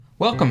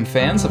Welcome,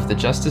 fans of the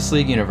Justice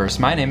League universe.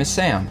 My name is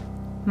Sam.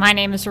 My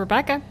name is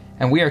Rebecca.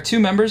 And we are two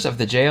members of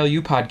the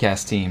JLU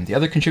podcast team. The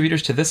other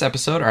contributors to this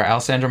episode are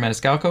Alessandro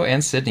Maniscalco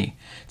and Sydney.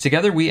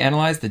 Together, we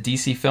analyze the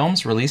DC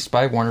films released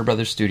by Warner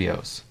Brothers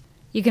Studios.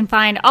 You can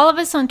find all of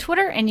us on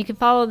Twitter, and you can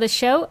follow the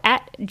show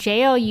at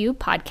JLU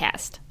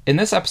Podcast. In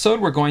this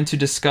episode, we're going to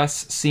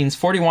discuss scenes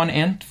 41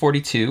 and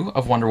 42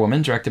 of Wonder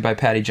Woman, directed by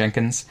Patty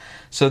Jenkins.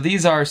 So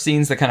these are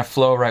scenes that kind of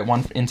flow right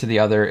one into the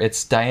other.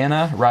 It's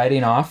Diana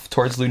riding off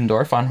towards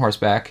Ludendorff on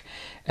horseback,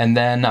 and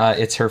then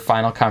it's her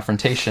final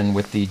confrontation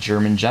with the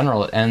German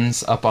general. It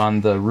ends up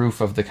on the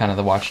roof of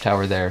the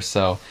watchtower there.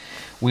 So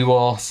we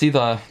will see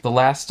the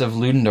last of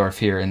Ludendorff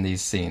here in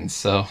these scenes.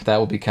 So that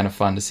will be kind of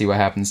fun to see what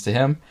happens to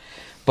him.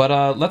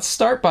 But let's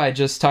start by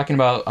just talking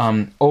about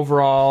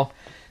overall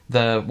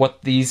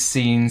what these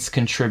scenes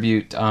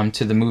contribute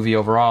to the movie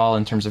overall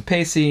in terms of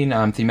pacing,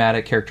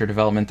 thematic, character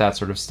development, that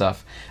sort of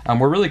stuff.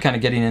 We're really kind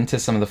of getting into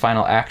some of the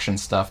final action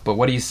stuff, but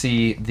what do you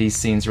see these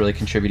scenes really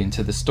contributing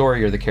to the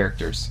story or the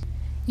characters?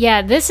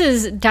 Yeah, this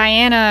is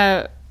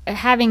Diana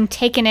having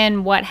taken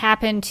in what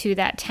happened to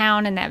that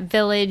town and that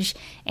village,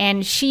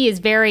 and she is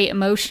very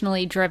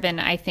emotionally driven,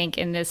 I think,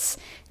 in this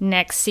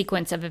next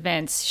sequence of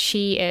events.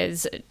 She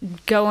is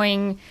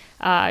going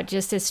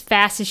just as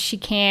fast as she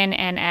can,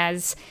 and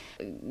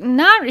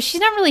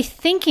she's not really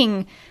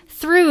thinking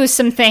through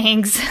some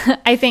things.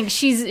 I think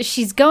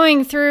she's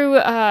going through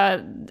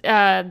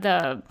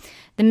the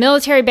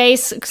military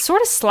base,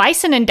 sort of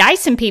slicing and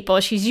dicing people.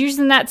 She's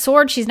using that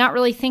sword. She's not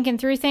really thinking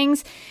through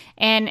things.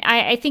 And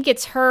I think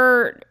it's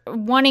her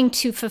wanting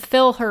to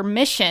fulfill her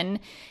mission.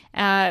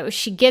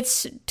 She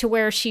gets to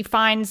where she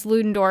finds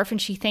Ludendorff,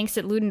 and she thinks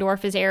that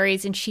Ludendorff is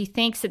Ares, and she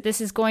thinks that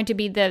this is going to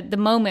be the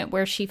moment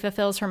where she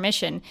fulfills her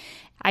mission.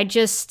 I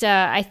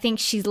think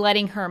she's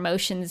letting her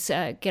emotions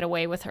get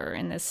away with her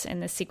in this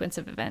sequence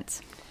of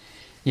events.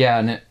 Yeah,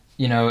 and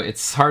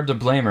it's hard to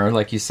blame her,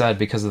 like you said,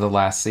 because of the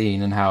last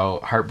scene and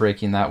how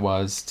heartbreaking that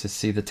was to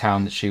see the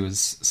town that she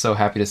was so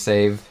happy to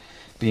save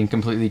being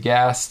completely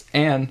gassed,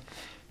 and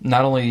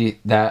not only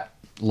that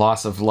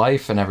loss of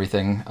life and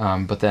everything,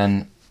 but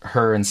then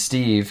her and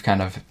Steve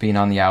kind of being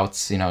on the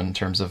outs, in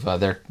terms of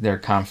their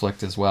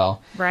conflict as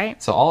well.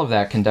 Right. So all of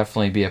that can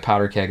definitely be a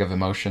powder keg of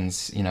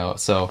emotions,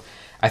 So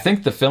I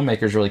think the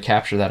filmmakers really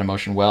capture that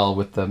emotion well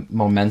with the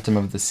momentum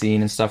of the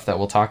scene and stuff that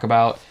we'll talk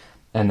about.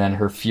 And then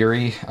her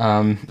fury,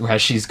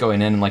 as she's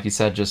going in and, like you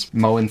said, just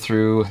mowing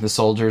through the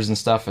soldiers and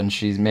stuff, and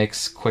she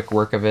makes quick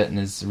work of it and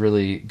is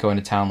really going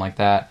to town like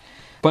that.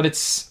 But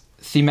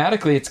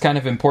thematically, it's kind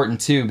of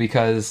important too,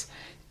 because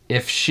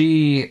if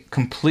she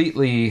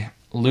completely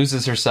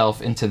loses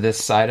herself into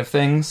this side of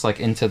things, like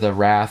into the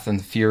wrath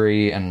and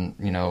fury and,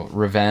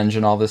 revenge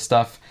and all this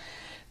stuff,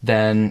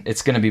 then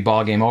it's going to be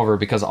ball game over,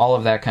 because all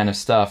of that kind of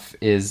stuff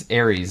is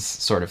Ares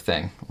sort of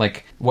thing.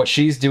 Like, what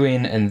she's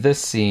doing in this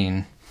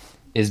scene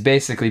is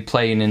basically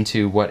playing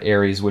into what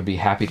Ares would be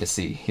happy to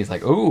see. He's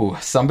like, ooh,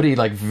 somebody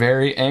like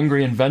very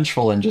angry and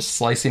vengeful and just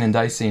slicing and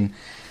dicing.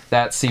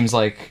 That seems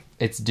like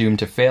it's doomed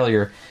to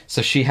failure.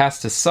 So she has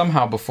to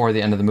somehow, before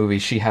the end of the movie,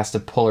 she has to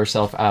pull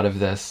herself out of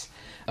this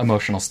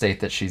emotional state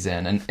that she's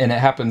in. And it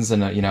happens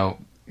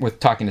with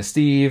talking to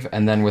Steve,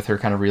 and then with her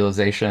kind of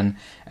realization,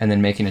 and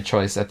then making a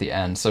choice at the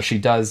end. So she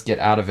does get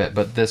out of it,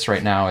 but this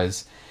right now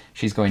is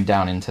she's going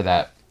down into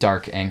that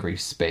dark, angry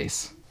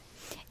space.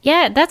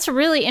 Yeah, that's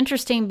really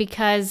interesting,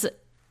 because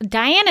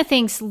Diana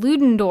thinks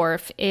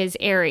Ludendorff is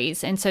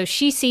Ares, and so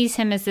she sees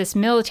him as this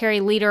military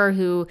leader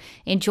who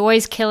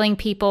enjoys killing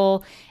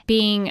people,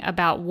 being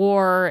about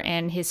war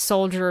and his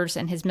soldiers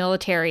and his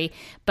military.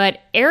 But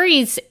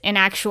Ares, in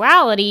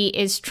actuality,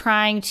 is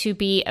trying to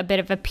be a bit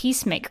of a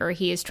peacemaker.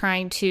 He is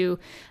trying to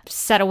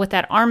settle with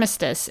that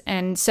armistice.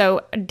 And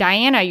so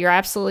Diana, you're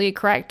absolutely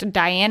correct.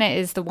 Diana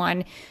is the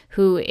one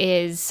who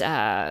is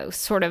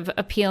sort of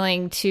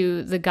appealing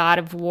to the god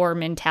of war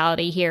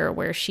mentality here,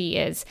 where she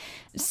is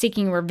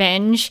seeking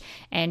revenge,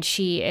 and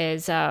she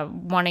is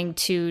wanting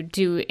to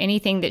do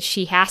anything that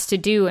she has to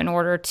do in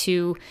order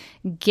to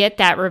get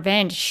that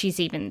revenge. She's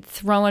even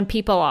throwing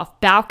people off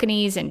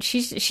balconies, and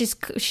she's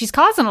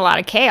causing a lot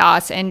of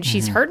chaos, and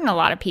she's hurting a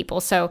lot of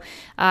people. So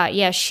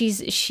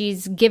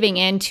she's giving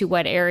in to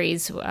what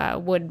Ares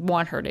would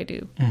want her to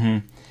do.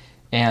 Mm-hmm.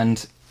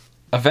 And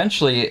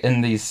eventually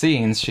in these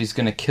scenes, she's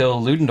going to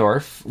kill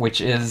Ludendorff, which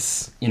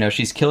is,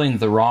 she's killing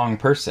the wrong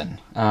person.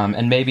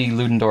 And maybe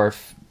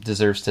Ludendorff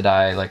deserves to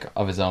die, like,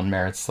 of his own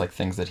merits, like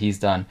things that he's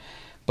done.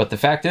 But the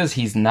fact is,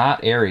 he's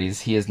not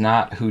Ares. He is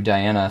not who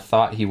Diana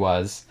thought he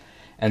was.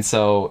 And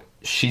so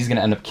she's going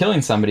to end up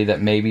killing somebody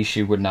that maybe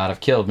she would not have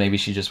killed. Maybe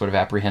she just would have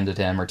apprehended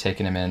him or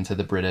taken him into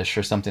the British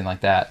or something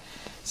like that.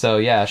 So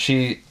yeah,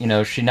 she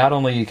not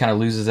only kind of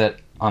loses it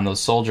on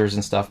those soldiers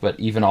and stuff, but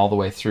even all the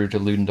way through to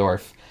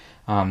Ludendorff.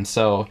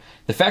 So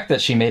the fact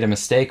that she made a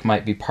mistake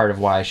might be part of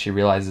why she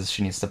realizes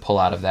she needs to pull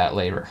out of that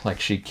later. Like,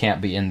 she can't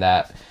be in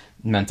that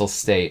mental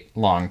state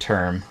long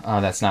term.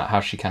 That's not how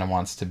she kind of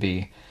wants to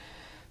be.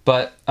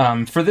 But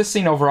for this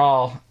scene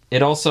overall,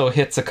 it also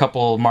hits a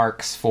couple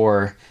marks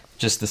for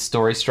just the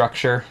story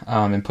structure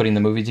and putting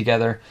the movie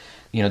together.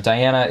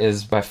 Diana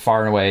is by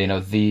far and away,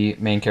 the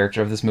main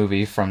character of this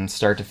movie from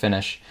start to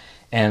finish.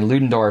 And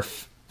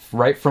Ludendorff,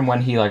 right from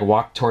when he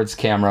walked towards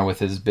camera with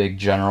his big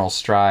general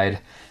stride,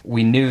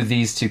 we knew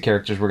these two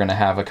characters were going to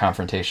have a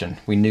confrontation.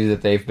 We knew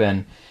that they've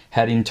been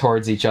heading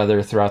towards each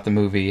other throughout the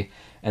movie.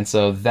 And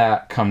so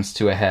that comes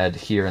to a head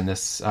here in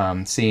this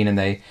scene, and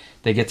they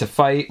get to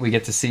fight. We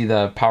get to see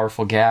the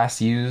powerful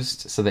gas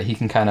used so that he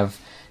can kind of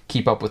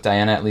keep up with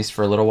Diana, at least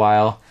for a little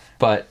while.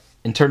 But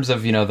in terms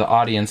of, the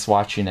audience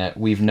watching it,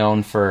 we've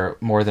known for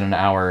more than an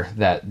hour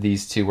that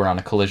these two were on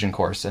a collision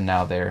course, and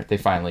now they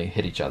finally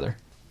hit each other.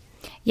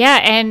 Yeah,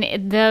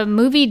 and the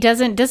movie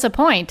doesn't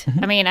disappoint.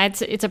 I mean,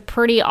 it's a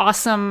pretty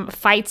awesome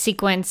fight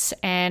sequence,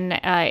 and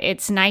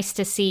it's nice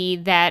to see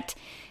that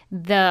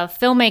the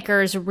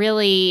filmmakers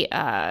really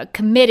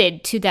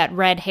committed to that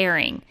red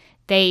herring.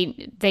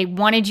 They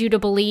wanted you to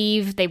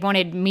believe, they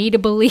wanted me to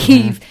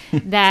believe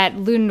that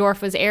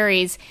Ludendorff was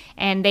Ares,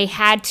 and they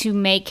had to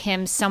make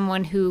him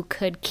someone who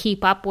could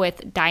keep up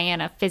with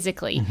Diana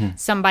physically,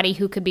 somebody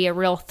who could be a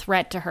real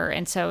threat to her.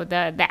 And so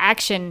the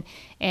action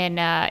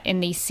in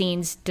these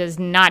scenes does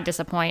not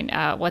disappoint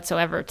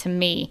whatsoever to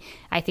me.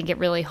 I think it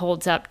really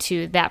holds up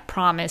to that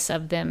promise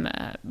of them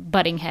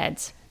butting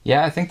heads.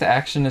 Yeah, I think the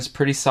action is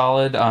pretty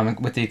solid,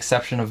 with the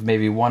exception of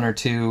maybe one or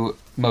two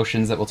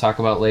motions that we'll talk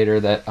about later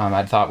that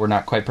I thought were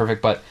not quite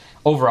perfect. But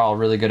overall,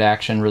 really good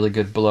action, really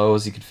good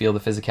blows. You could feel the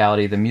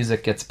physicality. The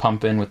music gets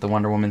pumping with the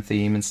Wonder Woman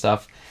theme and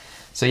stuff.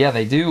 So yeah,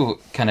 they do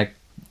kind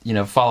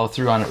of, follow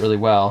through on it really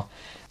well.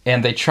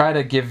 And they try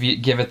to give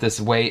it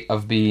this weight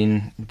of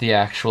being the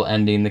actual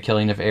ending, the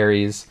killing of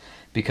Ares,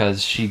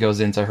 because she goes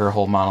into her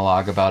whole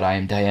monologue about I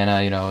am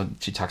Diana,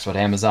 she talks about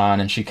Amazon,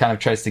 and she kind of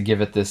tries to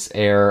give it this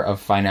air of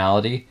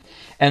finality.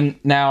 And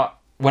now,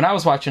 when I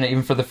was watching it,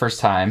 even for the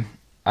first time,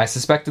 I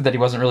suspected that he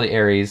wasn't really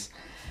Ares,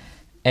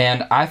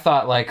 and I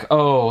thought,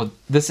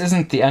 this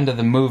isn't the end of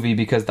the movie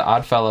because the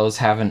Oddfellows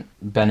haven't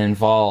been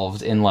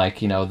involved in,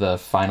 the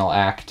final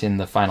act in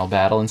the final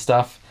battle and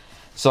stuff.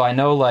 So I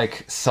know,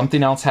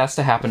 something else has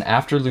to happen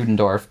after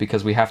Ludendorff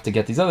because we have to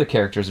get these other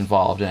characters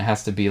involved, and it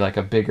has to be,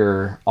 a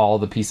bigger, all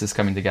the pieces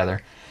coming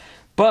together.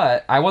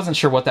 But I wasn't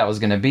sure what that was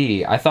going to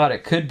be. I thought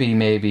it could be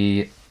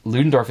maybe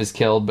Ludendorff is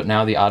killed, but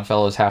now the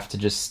Oddfellows have to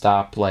just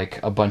stop,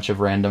 a bunch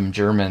of random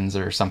Germans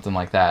or something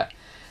like that.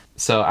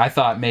 So I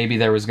thought maybe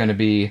there was going to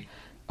be,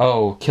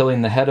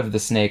 killing the head of the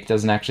snake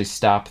doesn't actually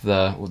stop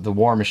the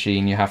war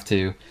machine. You have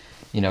to,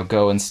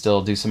 go and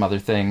still do some other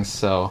things.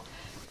 So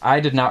I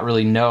did not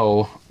really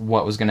know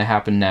what was going to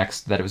happen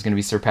next, that it was going to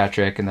be Sir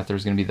Patrick and that there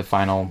was going to be the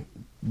final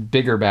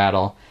bigger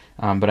battle,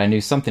 but I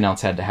knew something else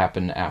had to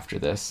happen after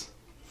this.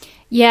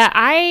 Yeah,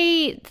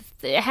 I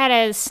had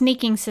a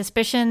sneaking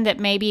suspicion that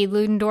maybe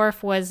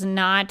Ludendorff was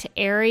not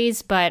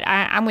Ares, but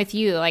I'm with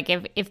you.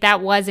 If that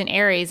wasn't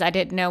Ares, I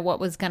didn't know what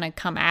was going to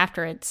come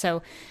after it.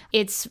 So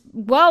it's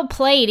well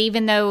played,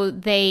 even though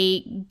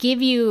they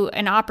give you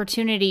an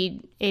opportunity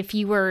if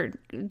you were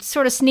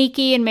sort of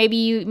sneaky and maybe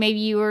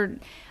you were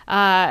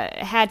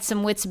had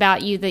some wits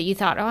about you that you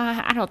thought,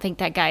 I don't think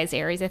that guy is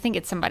Ares. I think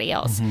it's somebody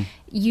else.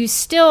 You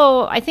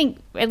still, I think,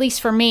 at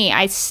least for me,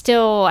 I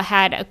still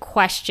had a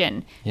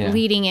question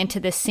leading into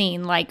the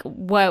scene,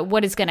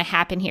 what is going to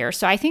happen here?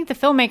 So I think the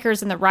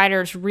filmmakers and the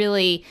writers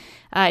really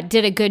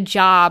did a good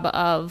job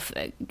of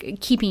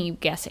keeping you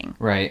guessing.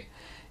 Right.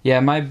 Yeah,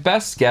 my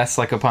best guess,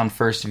 upon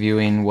first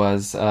viewing,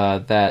 was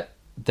that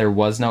there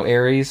was no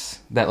Ares,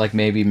 that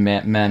maybe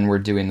men were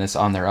doing this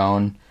on their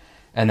own,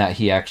 and that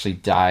he actually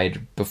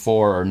died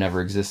before or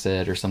never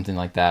existed or something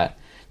like that.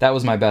 That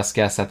was my best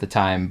guess at the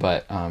time,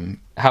 but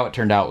how it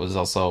turned out was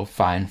also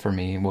fine for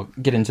me. We'll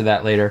get into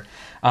that later.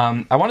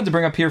 I wanted to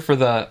bring up here for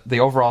the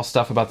overall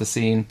stuff about the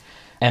scene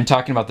and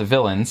talking about the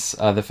villains,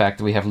 the fact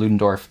that we have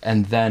Ludendorff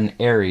and then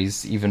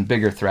Ares, even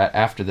bigger threat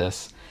after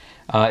this.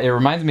 It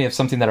reminds me of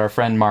something that our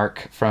friend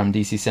Mark from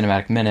DC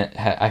Cinematic Minute,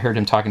 I heard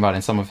him talking about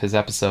in some of his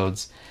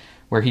episodes,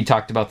 where he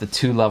talked about the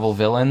two-level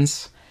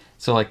villains.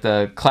 So,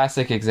 the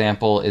classic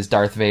example is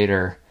Darth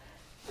Vader,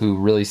 who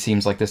really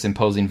seems like this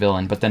imposing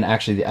villain, but then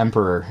actually the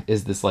Emperor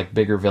is this,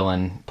 bigger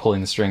villain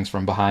pulling the strings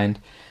from behind.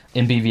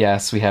 In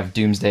BVS, we have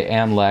Doomsday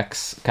and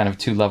Lex, kind of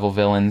two-level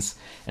villains.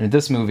 And in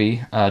this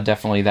movie,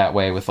 definitely that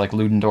way with,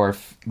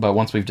 Ludendorff, but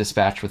once we've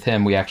dispatched with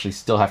him, we actually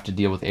still have to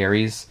deal with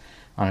Ares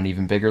on an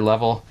even bigger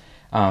level.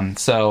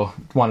 So,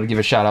 wanted to give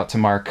a shout-out to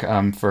Mark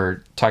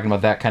for talking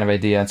about that kind of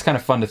idea. It's kind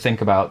of fun to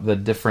think about the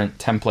different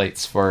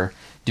templates for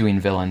doing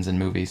villains in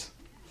movies.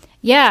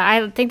 Yeah,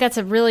 I think that's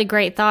a really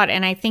great thought.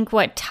 And I think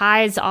what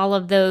ties all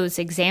of those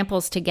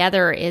examples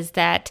together is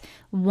that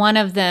one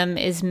of them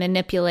is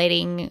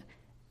manipulating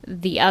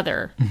the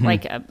other.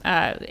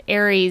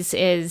 Ares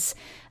is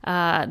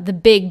the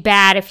big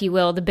bad, if you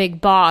will, the big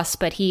boss,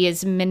 but he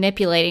is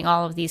manipulating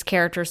all of these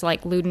characters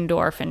like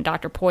Ludendorff and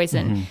Dr.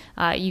 Poison.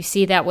 You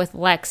see that with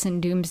Lex and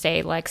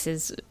Doomsday. Lex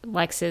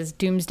is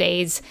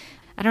Doomsday's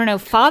I don't know,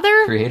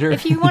 father, creator,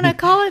 if you want to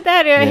call it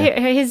that,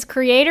 his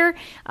creator,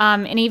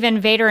 and even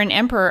Vader and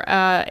Emperor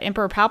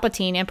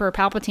Palpatine. Emperor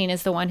Palpatine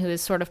is the one who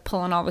is sort of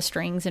pulling all the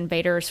strings, and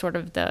Vader is sort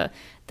of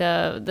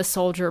the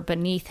soldier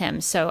beneath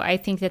him. So I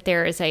think that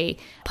there is a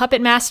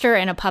puppet master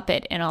and a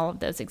puppet in all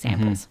of those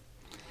examples.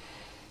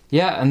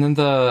 Yeah, and then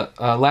the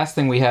last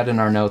thing we had in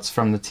our notes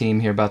from the team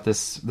here about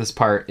this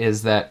part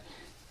is that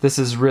this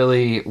is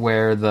really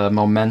where the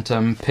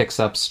momentum picks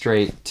up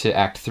straight to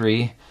Act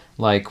 3.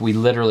 Like, we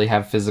literally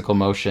have physical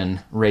motion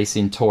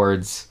racing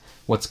towards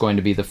what's going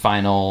to be the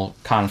final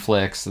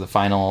conflicts, the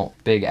final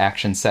big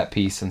action set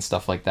piece and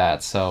stuff like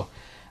that. So,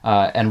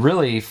 and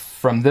really,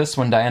 from this,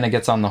 when Diana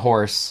gets on the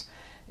horse,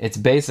 it's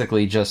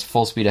basically just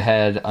full speed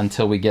ahead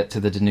until we get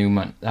to the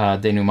denouement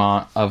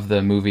of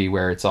the movie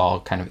where it's all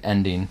kind of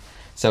ending.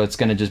 So it's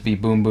going to just be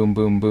boom, boom,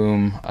 boom,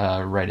 boom,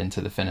 right into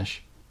the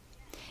finish.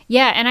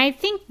 Yeah, and I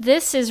think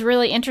this is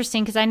really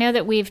interesting because I know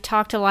that we've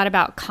talked a lot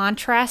about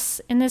contrasts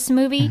in this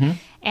movie,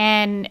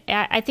 and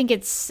I think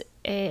it's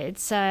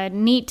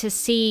neat to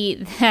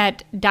see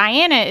that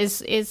Diana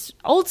is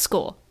old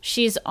school.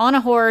 She's on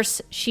a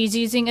horse, she's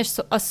using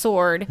a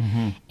sword,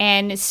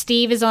 and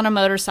Steve is on a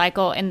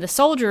motorcycle, and the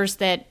soldiers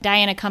that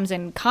Diana comes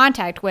in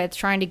contact with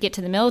trying to get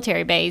to the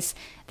military base,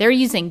 they're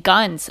using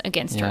guns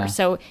against her.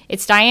 So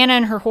it's Diana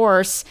and her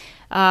horse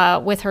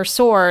with her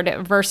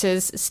sword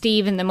versus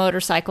Steve and the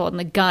motorcycle and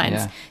the guns.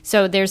 Yeah.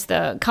 So there's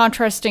the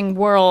contrasting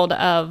world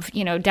of,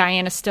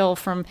 Diana still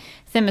from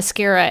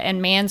Themyscira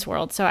and Man's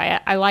world. So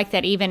I like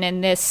that even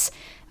in this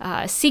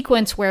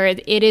sequence where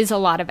it is a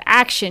lot of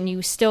action,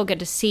 you still get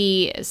to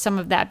see some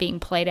of that being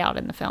played out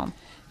in the film.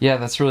 Yeah,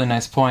 that's a really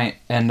nice point.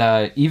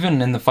 And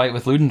even in the fight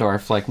with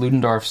Ludendorff, like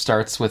Ludendorff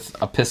starts with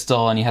a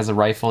pistol and he has a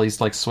rifle,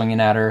 he's like swinging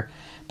at her,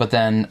 but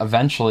then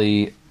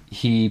eventually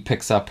he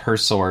picks up her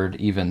sword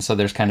even. So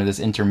there's kind of this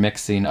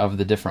intermixing of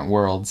the different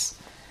worlds,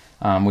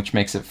 which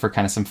makes it for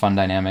kind of some fun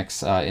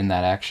dynamics in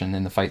that action,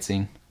 in the fight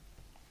scene.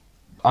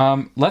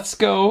 Let's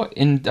go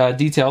in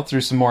detail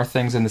through some more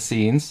things in the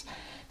scenes.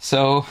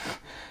 So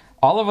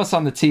all of us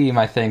on the team,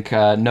 I think,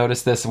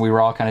 noticed this, and we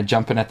were all kind of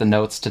jumping at the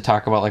notes to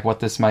talk about like what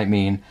this might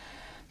mean.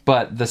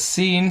 But the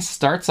scene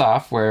starts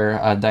off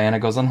where Diana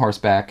goes on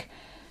horseback,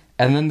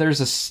 and then there's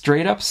a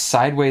straight-up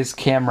sideways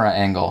camera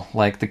angle.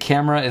 Like, the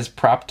camera is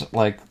propped,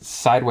 like,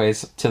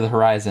 sideways to the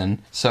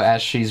horizon. So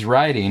as she's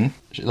riding,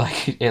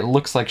 like, it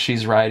looks like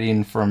she's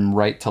riding from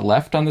right to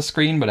left on the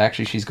screen, but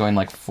actually she's going,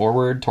 like,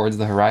 forward towards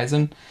the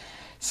horizon.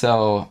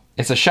 So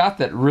it's a shot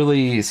that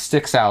really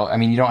sticks out. I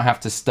mean, you don't have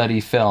to study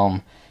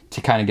film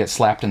to kind of get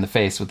slapped in the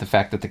face with the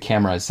fact that the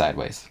camera is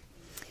sideways.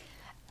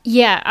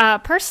 Yeah,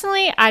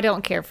 personally, I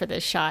don't care for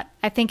this shot.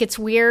 I think it's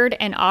weird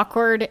and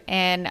awkward,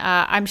 and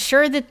I'm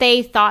sure that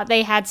they thought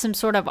they had some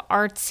sort of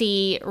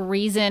artsy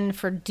reason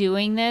for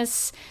doing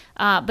this.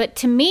 But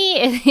to me,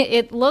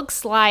 it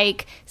looks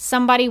like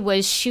somebody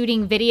was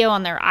shooting video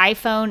on their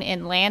iPhone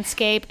in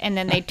landscape, and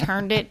then they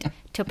turned it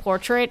to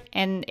portrait,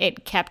 and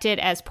it kept it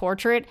as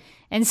portrait.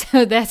 And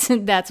so that's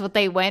what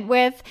they went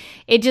with.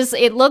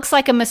 It looks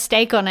like a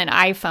mistake on an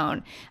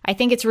iPhone. I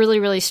think it's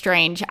really, really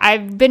strange.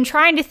 I've been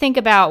trying to think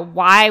about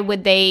why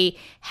would they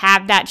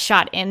have that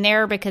shot in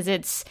there, because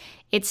it's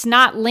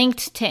not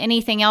linked to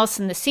anything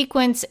else in the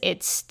sequence.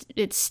 It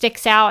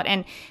sticks out.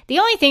 And the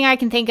only thing I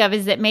can think of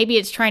is that maybe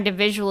it's trying to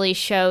visually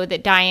show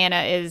that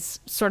Diana is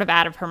sort of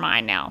out of her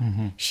mind now.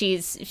 Mm-hmm.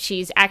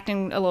 She's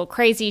acting a little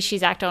crazy.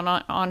 She's acting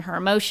on her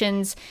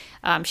emotions.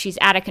 She's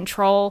out of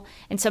control.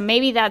 And so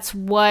maybe that's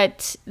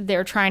what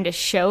they're trying to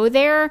show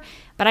there.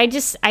 But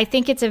I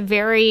think it's a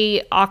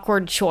very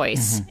awkward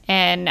choice. Mm-hmm.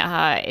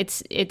 And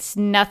it's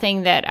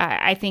nothing that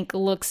I think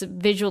looks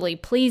visually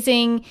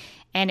pleasing.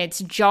 And it's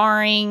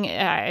jarring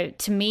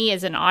to me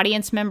as an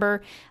audience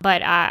member,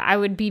 but I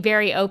would be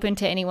very open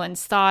to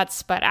anyone's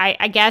thoughts. But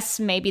I guess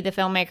maybe the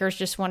filmmakers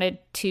just wanted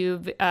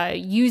to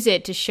use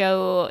it to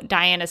show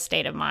Diana's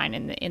state of mind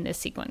in this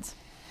sequence.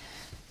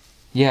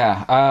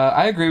 Yeah,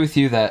 I agree with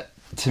you that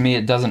to me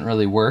it doesn't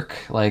really work.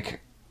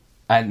 Like,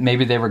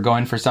 maybe they were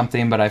going for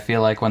something, but I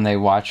feel like when they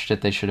watched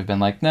it, they should have been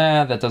like,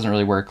 nah, that doesn't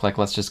really work. Like,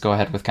 let's just go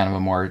ahead with kind of a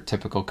more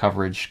typical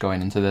coverage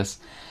going into this.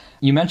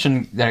 You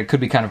mentioned that it could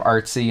be kind of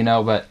artsy,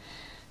 but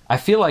I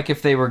feel like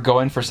if they were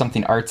going for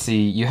something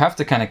artsy, you have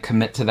to kind of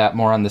commit to that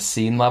more on the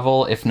scene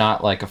level, if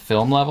not like a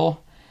film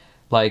level.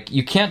 Like,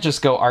 you can't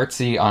just go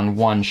artsy on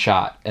one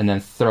shot and then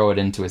throw it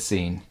into a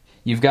scene.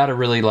 You've got to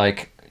really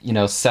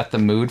set the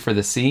mood for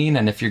the scene.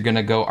 And if you're going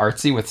to go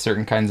artsy with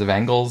certain kinds of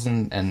angles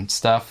and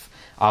stuff,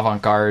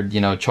 avant-garde,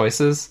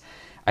 choices,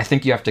 I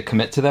think you have to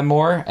commit to them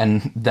more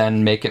and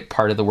then make it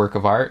part of the work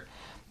of art.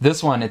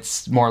 This one,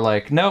 it's more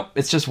like, nope,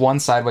 it's just one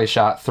sideways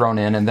shot thrown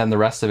in, and then the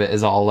rest of it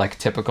is all like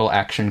typical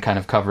action kind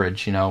of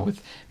coverage,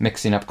 with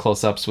mixing up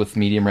close-ups with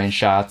medium range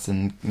shots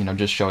and,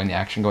 just showing the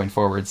action going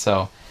forward.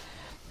 So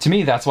to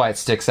me, that's why it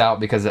sticks out,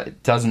 because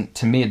it doesn't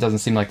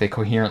seem like they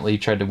coherently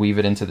tried to weave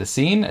it into the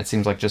scene. It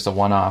seems like just a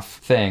one-off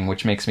thing,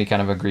 which makes me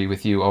kind of agree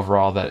with you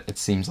overall that it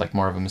seems like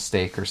more of a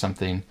mistake or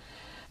something.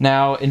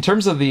 Now, in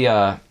terms of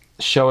the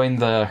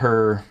showing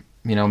her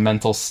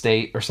mental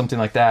state or something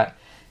like that,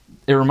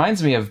 It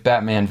reminds me of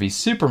Batman v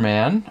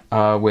Superman,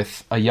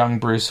 with a young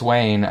Bruce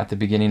Wayne at the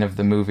beginning of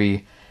the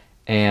movie,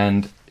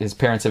 and his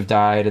parents have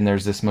died, and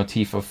there's this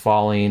motif of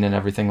falling and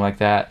everything like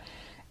that.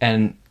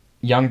 And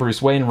young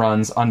Bruce Wayne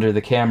runs under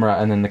the camera,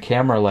 and then the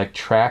camera like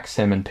tracks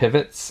him and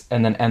pivots,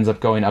 and then ends up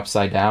going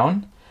upside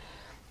down.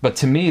 But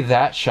to me,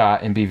 that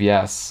shot in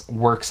BVS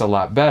works a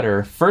lot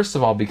better. First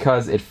of all,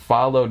 because it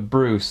followed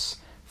Bruce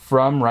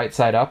from right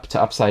side up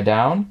to upside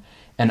down,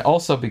 and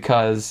also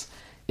because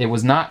it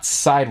was not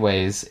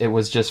sideways, it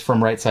was just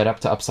from right side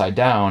up to upside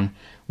down,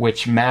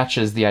 which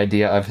matches the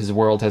idea of his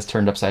world has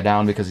turned upside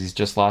down because he's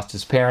just lost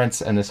his parents,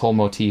 and this whole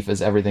motif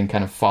is everything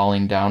kind of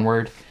falling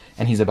downward,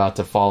 and he's about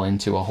to fall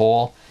into a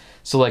hole.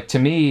 So, like, to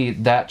me,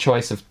 that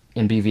choice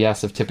in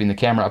BVS of tipping the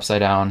camera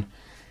upside down,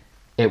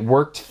 it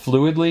worked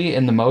fluidly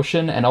in the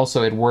motion, and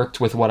also it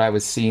worked with what I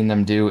was seeing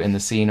them do in the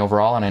scene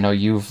overall, and I know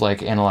you've,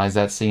 like, analyzed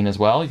that scene as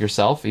well,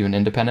 yourself, even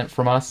independent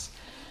from us.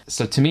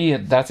 So to me,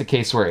 that's a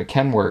case where it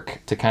can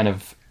work to kind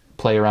of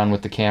play around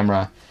with the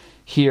camera.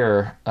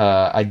 Here,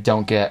 I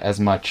don't get as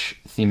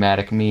much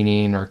thematic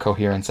meaning or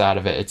coherence out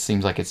of it. It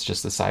seems like it's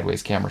just a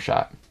sideways camera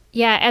shot.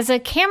 Yeah, as a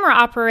camera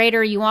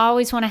operator, you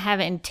always want to have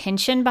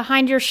intention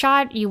behind your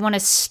shot. You want to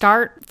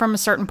start from a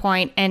certain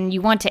point, and you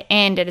want to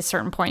end at a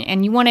certain point,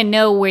 and you want to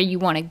know where you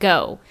want to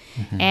go.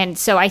 Mm-hmm. And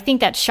so I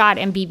think that shot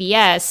in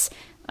BBS,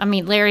 I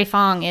mean, Larry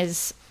Fong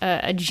is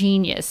a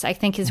genius. I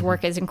think his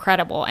work is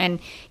incredible,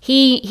 and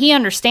he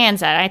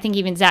understands that. I think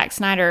even Zack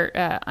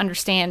Snyder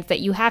understands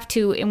that you have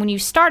to, and when you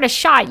start a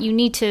shot, you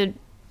need to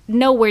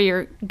know where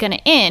you're going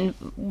to end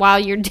while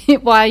you're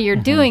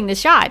doing the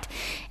shot.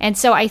 And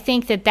so I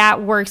think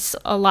that works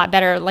a lot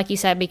better, like you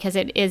said, because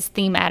it is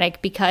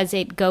thematic, because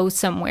it goes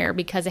somewhere,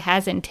 because it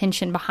has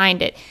intention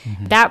behind it.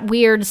 Mm-hmm. That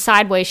weird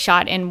sideways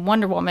shot in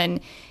Wonder Woman,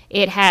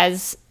 it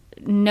has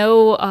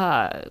no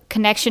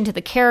connection to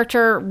the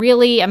character,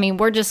 really. I mean,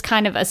 we're just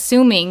kind of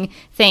assuming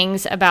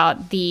things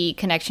about the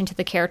connection to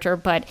the character,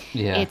 but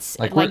it's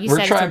like you said,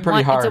 we're trying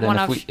pretty hard,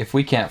 and if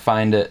we can't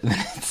find it,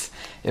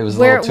 it was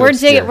we're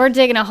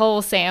digging a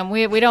hole, Sam.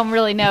 We don't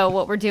really know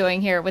what we're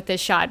doing here with this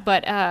shot,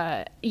 but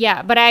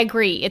but I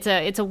agree. It's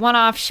a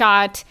one-off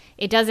shot.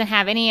 It doesn't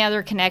have any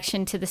other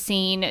connection to the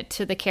scene,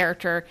 to the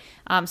character.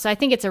 So I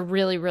think it's a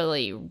really,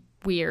 really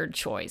weird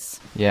choice.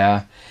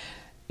 Yeah.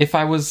 If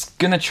I was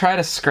gonna try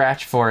to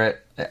scratch for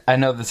it, I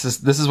know this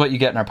is what you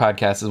get in our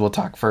podcast, is we'll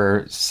talk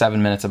for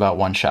 7 minutes about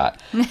one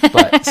shot.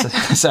 But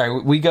sorry,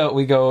 we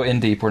go in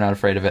deep. We're not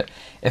afraid of it.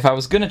 If I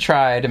was gonna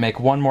try to make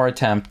one more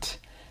attempt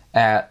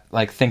at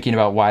like thinking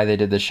about why they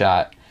did the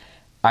shot,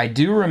 I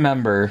do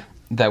remember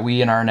that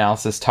we in our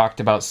analysis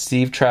talked about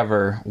Steve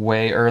Trevor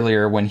way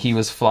earlier when he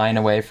was flying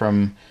away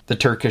from the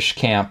Turkish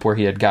camp where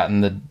he had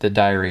gotten the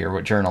diary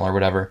or journal or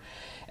whatever.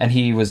 And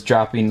he was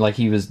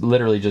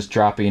literally just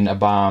dropping a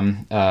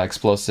bomb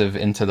explosive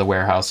into the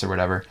warehouse or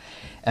whatever.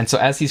 And so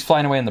as he's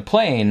flying away in the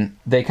plane,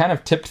 they kind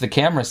of tipped the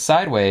camera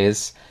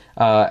sideways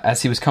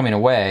as he was coming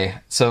away.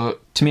 So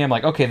to me, I'm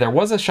like, okay, there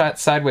was a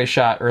sideways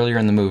shot earlier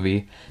in the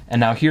movie, and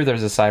now here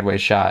there's a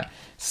sideways shot.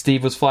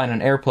 Steve was flying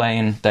an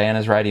airplane,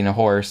 Diana's riding a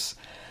horse.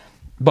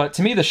 But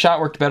to me, the shot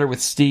worked better with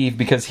Steve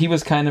because he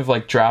was kind of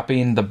like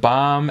dropping the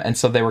bomb, and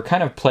so they were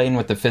kind of playing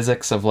with the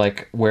physics of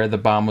like where the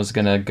bomb was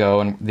going to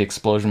go and the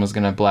explosion was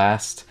going to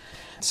blast.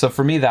 So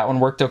for me, that one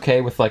worked okay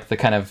with like the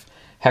kind of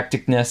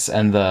hecticness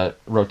and the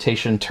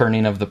rotation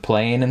turning of the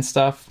plane and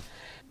stuff.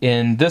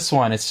 In this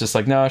one, it's just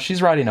like, no,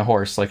 she's riding a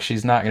horse. Like,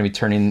 she's not going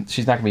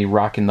to be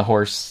rocking the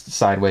horse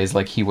sideways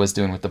like he was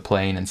doing with the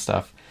plane and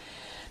stuff.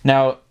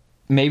 Now,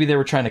 maybe they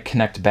were trying to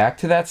connect back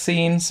to that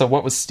scene. So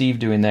what was Steve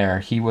doing there?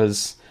 He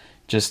was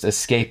just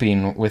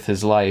escaping with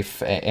his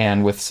life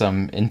and with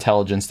some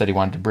intelligence that he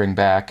wanted to bring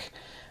back.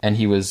 And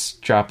he was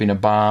dropping a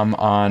bomb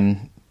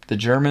on the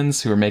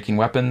Germans who were making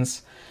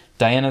weapons.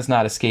 Diana's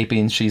not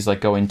escaping. She's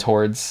like going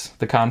towards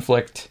the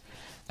conflict.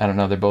 I don't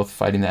know. They're both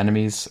fighting the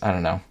enemies. I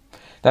don't know.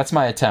 That's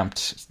my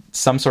attempt.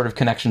 Some sort of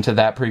connection to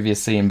that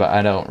previous scene, but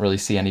I don't really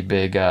see any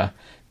big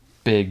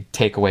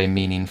takeaway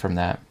meaning from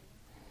that.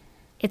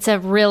 It's a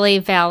really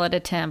valid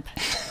attempt.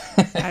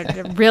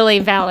 A really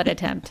valid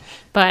attempt.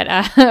 But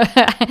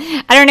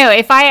I don't know.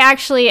 If I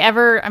actually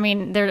ever,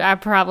 I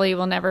probably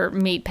will never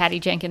meet Patty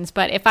Jenkins,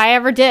 but if I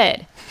ever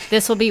did,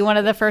 this will be one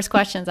of the first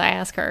questions I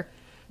ask her.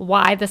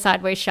 Why the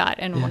sideways shot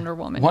in Wonder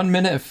Woman? 1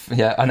 minute,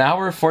 an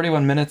hour,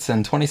 41 minutes,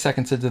 and 20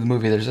 seconds into the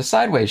movie, there's a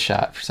sideways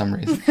shot for some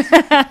reason.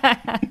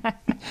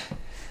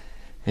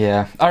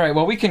 Yeah. All right,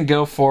 well, we can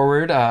go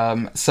forward.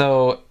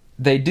 So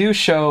they do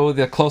show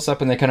the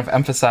close-up, and they kind of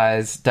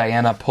emphasize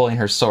Diana pulling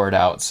her sword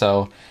out.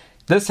 So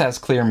this has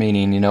clear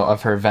meaning,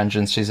 of her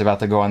vengeance. She's about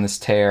to go on this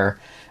tear.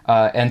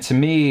 And to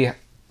me,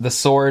 the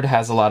sword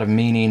has a lot of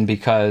meaning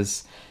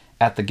because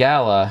at the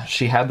gala,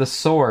 she had the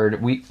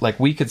sword.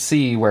 We could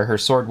see where her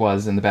sword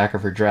was in the back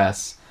of her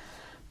dress,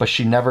 but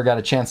she never got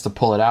a chance to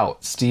pull it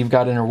out. Steve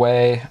got in her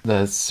way.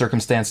 The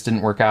circumstance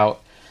didn't work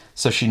out,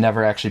 so she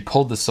never actually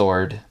pulled the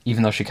sword,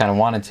 even though she kind of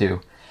wanted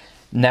to.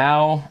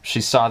 Now,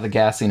 she saw the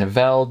gassing of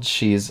Veld.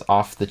 She's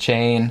off the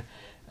chain.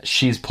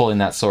 she's pulling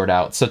that sword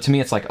out. So to me,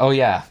 it's like, oh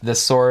yeah,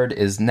 this sword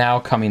is now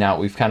coming out.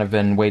 We've kind of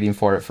been waiting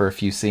for it for a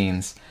few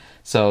scenes.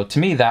 So to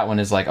me, that one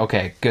is like,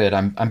 okay, good.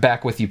 I'm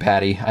back with you,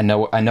 Patty. I know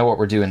what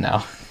we're doing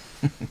now.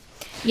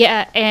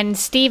 Yeah, and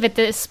Steve at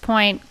this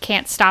point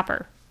can't stop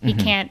her. He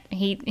can't.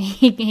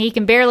 He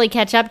can barely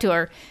catch up to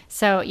her.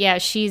 So yeah,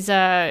 she's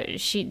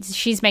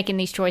making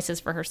these choices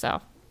for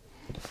herself.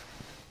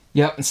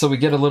 Yep. And so we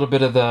get a little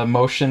bit of the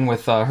motion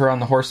with her on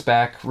the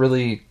horseback.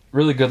 Really,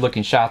 really good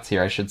looking shots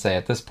here, I should say,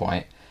 at this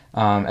point.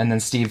 And then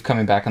Steve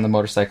coming back on the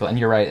motorcycle. And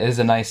you're right, it is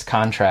a nice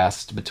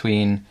contrast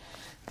between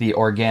the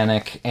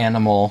organic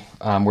animal,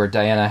 where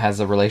Diana has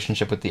a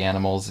relationship with the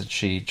animals and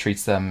she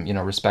treats them,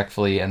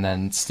 respectfully, and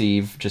then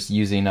Steve just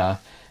using a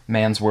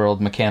man's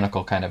world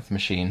mechanical kind of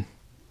machine.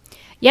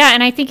 Yeah,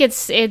 and I think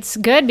it's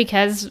good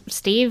because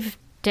Steve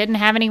didn't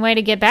have any way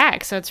to get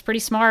back, so it's pretty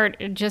smart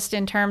just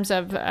in terms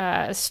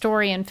of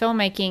story and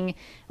filmmaking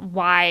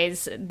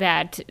wise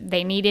that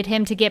they needed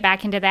him to get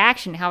back into the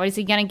action. How is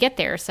he going to get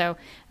there? So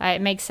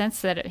it makes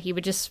sense that he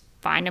would just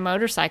find a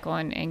motorcycle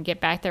and get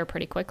back there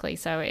pretty quickly.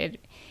 So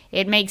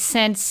it makes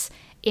sense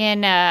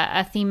in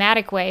a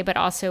thematic way, but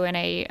also in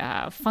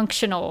a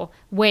functional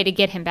way to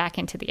get him back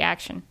into the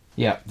action.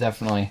 Yeah,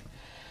 definitely.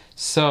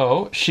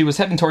 So she was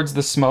heading towards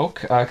the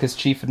smoke because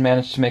Chief had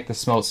managed to make the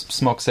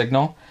smoke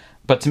signal.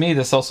 But to me,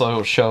 this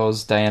also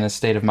shows Diana's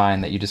state of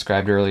mind that you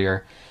described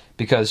earlier,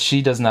 because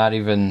she does not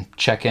even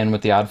check in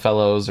with the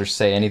Oddfellows or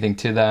say anything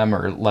to them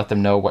or let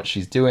them know what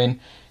she's doing.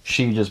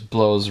 She just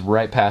blows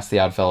right past the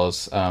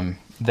Oddfellows.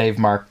 They've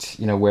marked,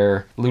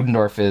 where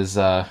Ludendorff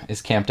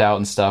is camped out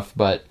and stuff,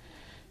 but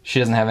she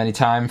doesn't have any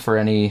time for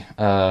any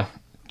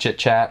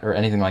chit-chat or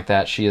anything like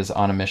that. She is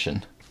on a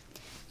mission.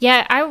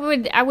 Yeah, I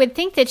would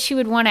think that she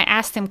would want to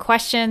ask them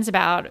questions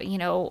about,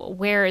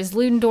 where is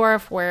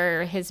Ludendorff,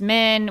 where are his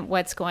men,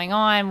 what's going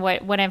on,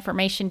 what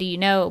information do you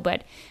know?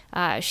 But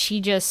she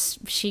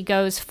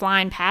goes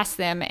flying past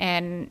them,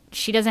 and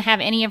she doesn't have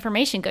any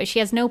information. She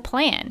has no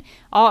plan.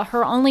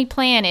 Her only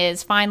plan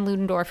is find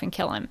Ludendorff and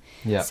kill him.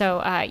 Yeah.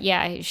 So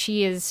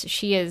she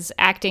is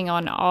acting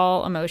on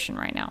all emotion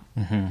right now.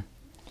 Mm-hmm.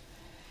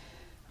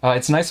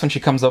 It's nice when she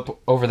comes up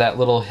over that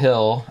little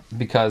hill,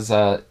 because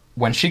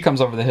when she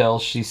comes over the hill,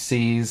 she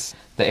sees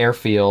the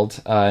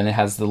airfield, and it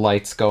has the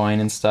lights going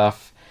and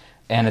stuff.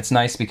 And it's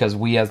nice because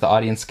we as the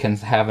audience can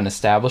have an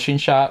establishing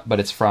shot,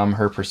 but it's from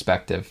her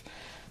perspective.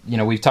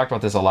 We've talked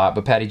about this a lot,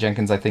 but Patty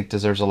Jenkins, I think,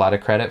 deserves a lot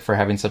of credit for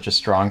having such a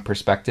strong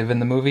perspective in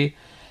the movie.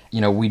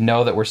 We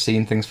know that we're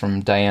seeing things from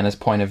Diana's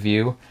point of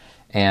view,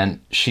 and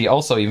she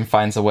also even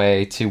finds a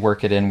way to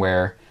work it in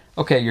where,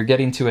 okay, you're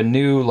getting to a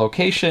new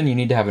location, you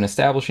need to have an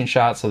establishing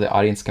shot so the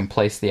audience can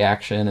place the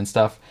action and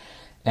stuff.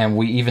 And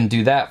we even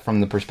do that from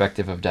the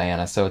perspective of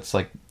Diana. So it's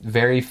like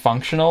very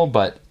functional,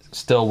 but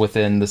still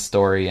within the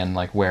story and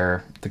like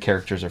where the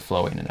characters are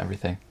flowing and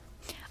everything.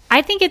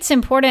 I think it's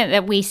important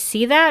that we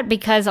see that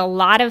because a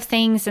lot of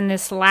things in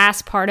this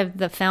last part of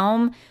the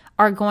film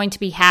are going to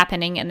be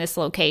happening in this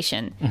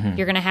location. Mm-hmm.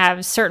 You're going to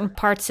have certain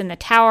parts in the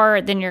tower,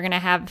 then you're going to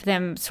have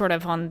them sort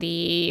of on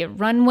the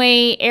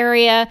runway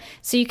area.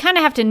 So you kind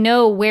of have to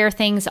know where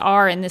things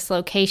are in this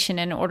location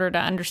in order to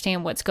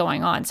understand what's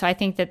going on. So I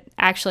think that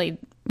actually,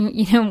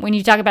 when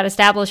you talk about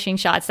establishing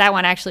shots, that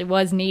one actually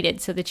was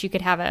needed so that you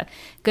could have a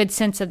good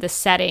sense of the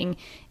setting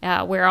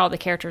where all the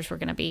characters were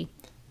going to be.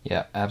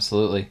 Yeah,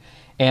 absolutely.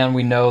 And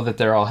we know that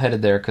they're all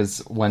headed there because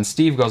when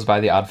Steve goes by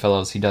the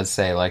Oddfellows, he does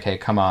say, like, hey,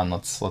 come on,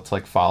 let's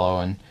like follow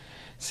and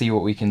see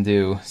what we can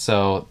do.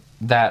 So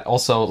that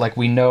also, like,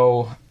 we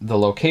know the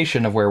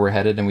location of where we're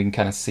headed and we can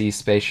kind of see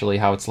spatially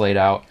how it's laid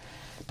out.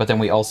 But then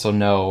we also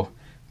know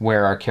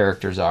where our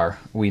characters are.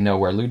 We know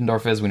where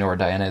Ludendorff is, we know where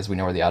Diana is, we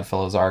know where the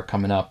Oddfellows are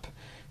coming up.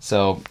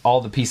 So all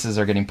the pieces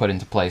are getting put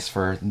into place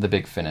for the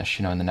big finish,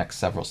 in the next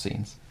several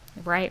scenes.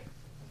 Right.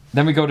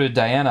 Then we go to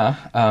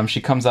Diana.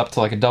 She comes up to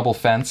like a double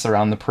fence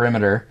around the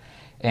perimeter.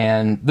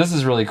 And this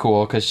is really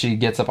cool because she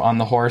gets up on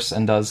the horse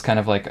and does kind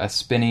of like a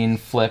spinning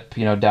flip,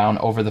 down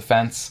over the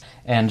fence.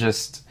 And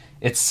just,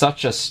 it's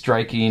such a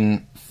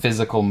striking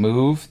physical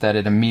move that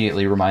it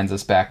immediately reminds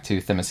us back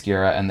to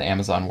Themyscira and the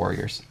Amazon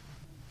warriors.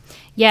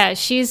 Yeah,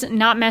 she's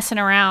not messing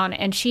around,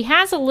 and she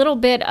has a little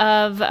bit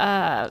of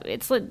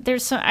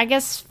there's some, I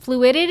guess,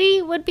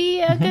 fluidity would be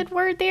a good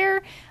word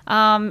there.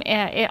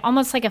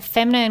 Almost like a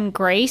feminine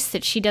grace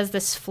that she does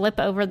this flip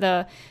over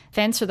the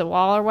fence or the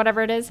wall or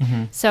whatever it is.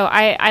 Mm-hmm. So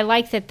I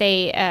like that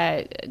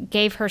they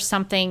gave her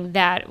something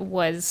that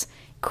was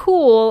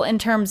cool in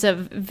terms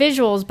of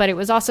visuals, but it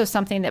was also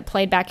something that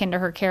played back into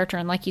her character,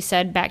 and like you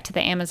said, back to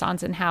the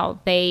Amazons and how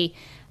they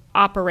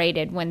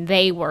operated when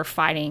they were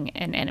fighting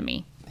an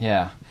enemy.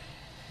 Yeah.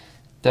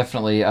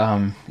 Definitely,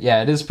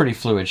 it is pretty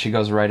fluid. She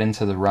goes right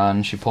into the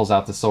run. She pulls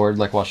out the sword,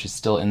 like, while she's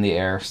still in the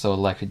air, so,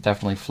 like,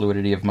 definitely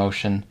fluidity of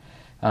motion.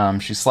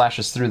 She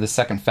slashes through the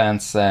second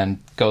fence and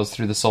goes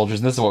through the soldiers.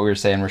 And this is what we were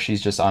saying, where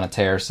she's just on a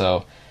tear,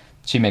 so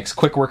she makes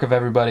quick work of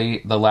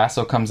everybody. The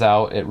lasso comes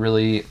out. It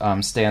really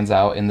stands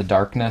out in the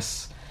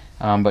darkness,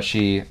 but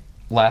she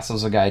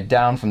lassos a guy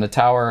down from the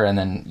tower and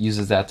then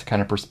uses that to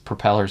kind of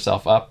propel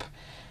herself up.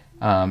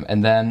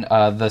 And then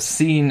the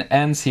scene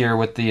ends here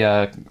with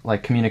the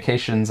like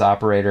communications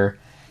operator.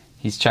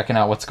 He's checking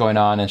out what's going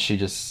on, and she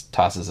just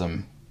tosses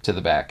him to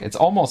the back. It's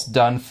almost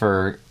done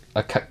for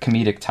a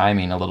comedic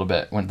timing a little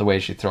bit, when the way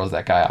she throws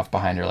that guy off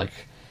behind her, like,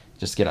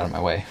 just get out of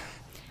my way.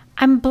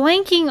 I'm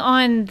blanking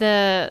on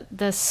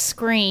the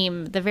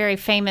scream, the very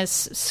famous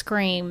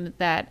scream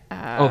that...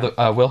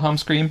 the Wilhelm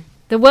scream?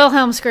 The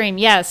Wilhelm scream,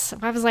 yes.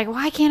 I was like,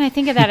 why can't I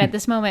think of that at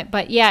this moment?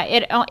 But yeah,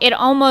 it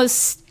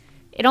almost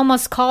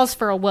calls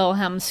for a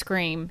Wilhelm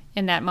scream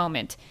in that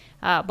moment.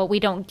 But we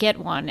don't get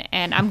one,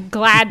 and I'm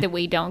glad that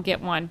we don't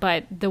get one,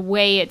 but the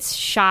way it's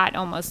shot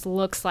almost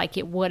looks like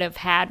it would have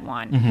had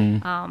one.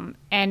 Mm-hmm.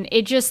 And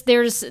it just,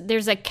 there's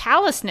a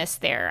callousness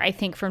there, I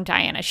think, from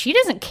Diana. She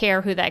doesn't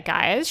care who that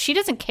guy is. She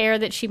doesn't care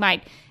that she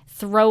might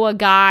throw a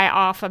guy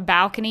off a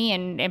balcony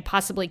and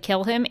possibly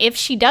kill him. If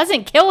she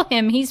doesn't kill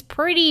him, he's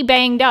pretty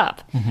banged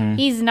up. Mm-hmm.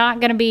 He's not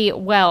going to be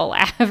well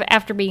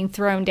after being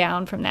thrown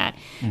down from that.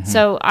 Mm-hmm.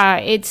 So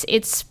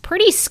it's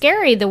pretty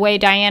scary the way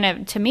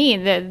Diana, to me,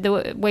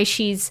 the way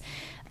she's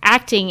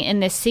acting in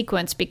this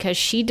sequence, because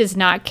she does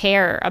not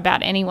care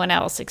about anyone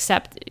else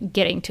except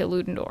getting to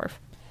Ludendorff.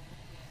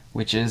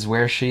 Which is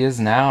where she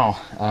is now.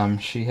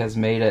 She has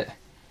made it.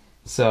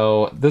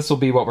 So this will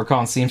be what we're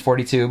calling scene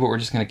 42, but we're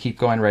just going to keep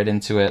going right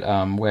into it,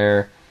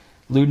 where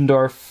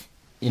Ludendorff,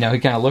 he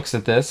kind of looks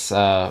at this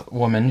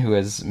woman who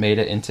has made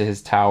it into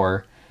his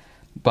tower.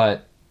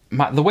 But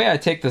the way I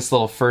take this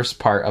little first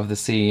part of the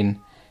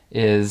scene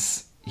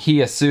is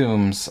he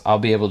assumes I'll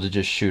be able to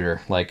just shoot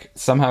her. Like,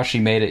 somehow she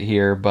made it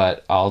here,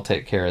 but I'll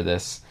take care of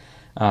this.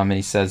 And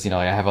he says,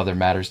 I have other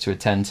matters to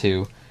attend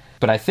to.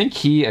 But I think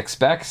he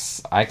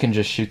expects I can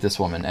just shoot this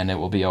woman and it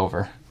will be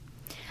over.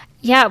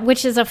 Yeah,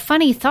 which is a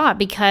funny thought,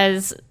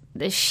 because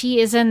she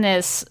is in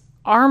this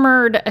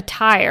armored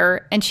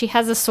attire and she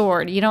has a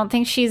sword. You don't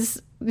think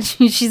she's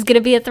going to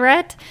be a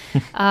threat?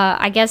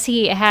 I guess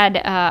he had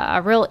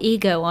a real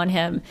ego on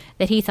him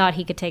that he thought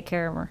he could take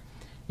care of her.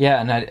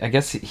 Yeah, and I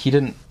guess he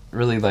didn't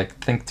really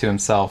think to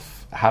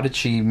himself, how did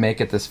she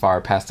make it this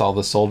far past all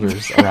the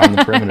soldiers around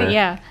the perimeter?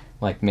 Yeah.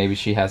 Like, maybe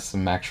she has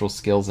some actual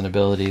skills and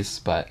abilities,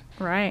 but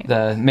right.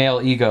 The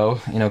male ego,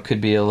 could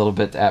be a little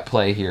bit at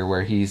play here,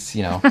 where he's,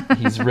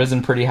 he's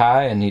risen pretty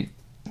high, and he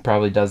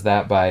probably does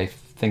that by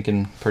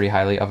thinking pretty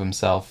highly of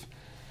himself.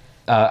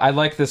 I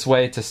like this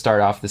way to start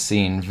off the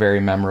scene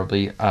very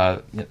memorably.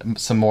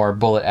 Some more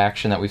bullet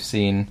action that we've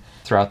seen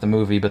throughout the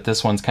movie, but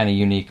this one's kind of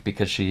unique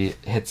because she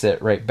hits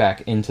it right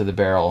back into the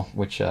barrel,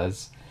 which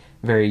is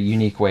a very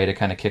unique way to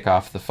kind of kick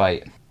off the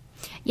fight.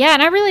 Yeah,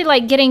 and I really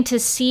like getting to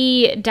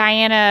see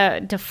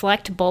Diana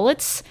deflect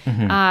bullets.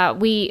 Mm-hmm.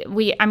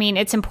 I mean,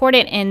 it's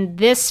important in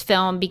this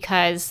film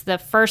because the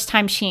first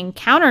time she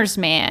encounters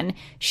man,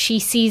 she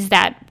sees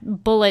that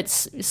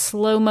bullet's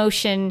slow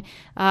motion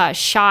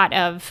shot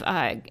of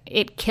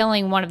it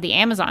killing one of the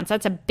Amazons.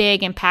 That's a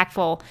big,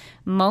 impactful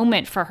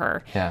moment for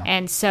her. Yeah.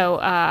 And so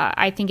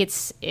I think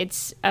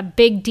it's a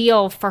big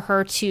deal for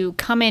her to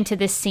come into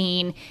this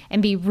scene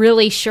and be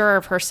really sure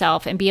of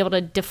herself and be able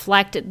to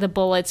deflect the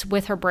bullets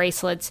with her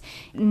bracelets,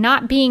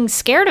 not being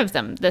scared of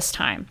them this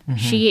time.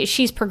 Mm-hmm.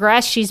 She's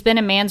progressed. She's been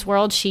in man's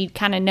world. She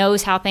kind of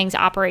knows how things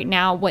operate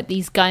now, what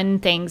these gun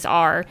things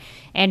are,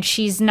 and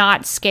she's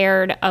not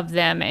scared of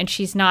them, and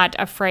she's not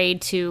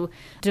afraid to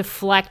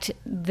deflect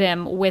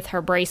them with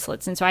her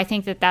bracelets. And so I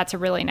think that that's a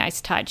really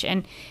nice touch.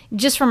 And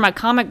just from a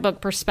comic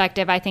book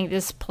perspective, I think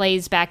this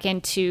plays back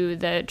into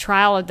the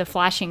Trial of the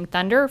Flashing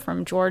Thunder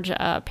from George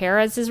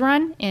Perez's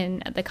run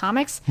in the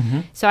comics.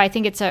 Mm-hmm. So I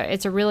think it's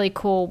a really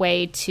cool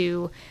way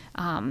to,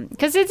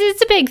 because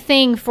it's a big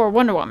thing for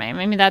Wonder Woman.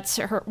 I mean, that's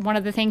one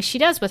of the things she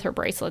does with her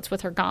bracelets,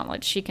 with her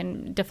gauntlets. She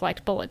can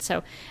deflect bullets.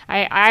 So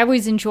I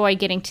always enjoy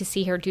getting to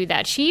see her do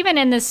that. She even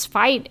in this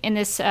fight, in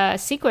this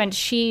sequence,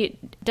 she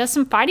does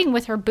some fighting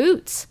with her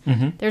boots.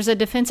 Mm-hmm. There's a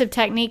defensive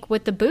technique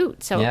with the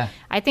boot. So yeah.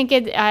 I think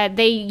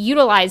they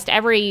utilized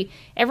every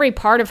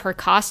part of her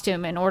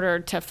costume in order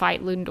to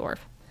fight Ludendorff.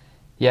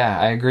 Yeah,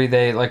 I agree.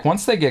 They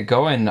once they get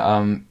going,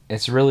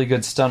 it's really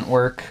good stunt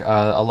work.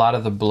 A lot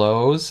of the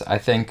blows, I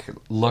think,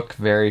 look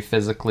very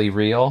physically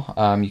real.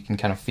 You can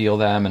kind of feel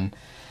them, and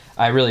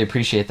I really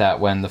appreciate that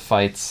when the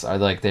fights are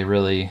they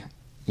really,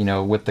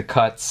 with the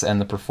cuts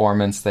and the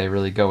performance, they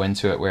really go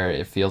into it where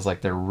it feels like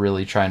they're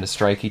really trying to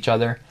strike each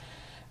other,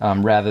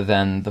 rather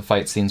than the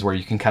fight scenes where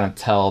you can kind of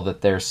tell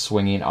that they're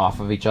swinging off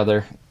of each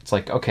other. It's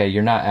like, okay,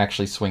 you're not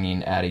actually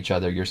swinging at each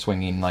other. You're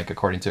swinging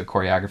according to a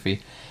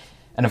choreography.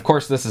 And of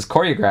course, this is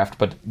choreographed,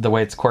 but the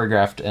way it's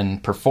choreographed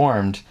and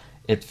performed,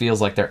 it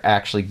feels like they're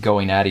actually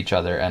going at each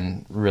other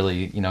and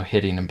really,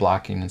 hitting and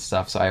blocking and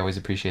stuff. So I always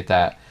appreciate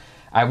that.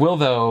 I will,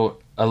 though,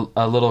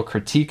 a little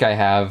critique I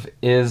have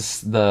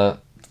is the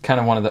kind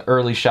of one of the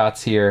early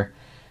shots here.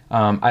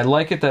 I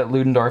like it that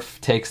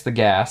Ludendorff takes the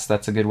gas.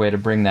 That's a good way to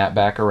bring that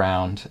back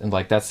around. And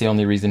that's the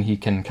only reason he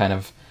can kind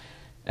of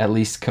at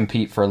least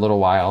compete for a little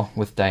while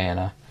with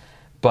Diana.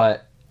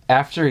 But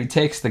after he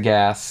takes the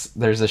gas,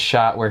 there's a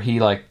shot where he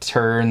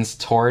turns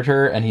toward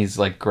her and he's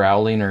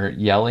growling or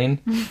yelling,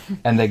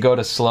 and they go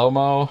to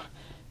slow-mo,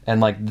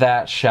 and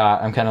that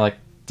shot, I'm kind of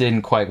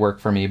didn't quite work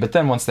for me. But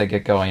then once they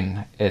get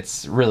going,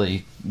 it's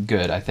really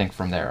good, I think,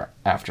 from there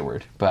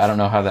afterward. But I don't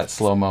know how that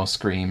slow-mo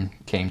scream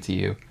came to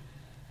you.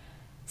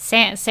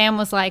 Sam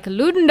was like,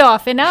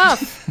 Ludendorff,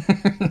 enough!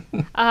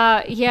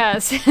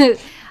 Yes.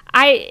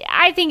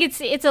 I think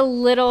it's a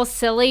little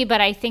silly, but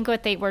I think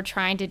what they were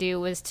trying to do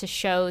was to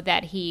show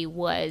that he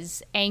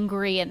was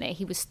angry and that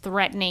he was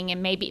threatening,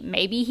 and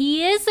maybe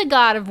he is a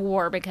god of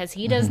war because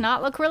he does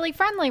not look really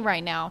friendly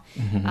right now.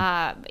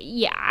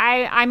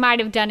 I might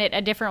have done it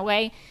a different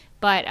way,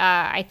 but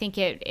I think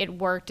it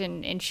worked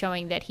in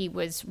showing that he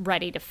was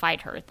ready to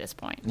fight her at this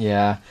point.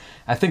 Yeah,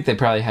 I think they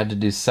probably had to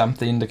do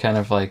something to kind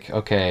of like,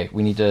 okay,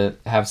 we need to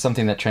have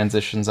something that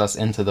transitions us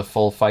into the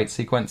full fight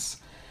sequence.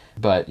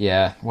 But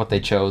yeah, what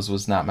they chose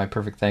was not my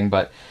perfect thing.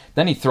 But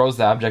then he throws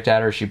the object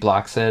at her, she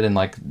blocks it, and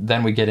like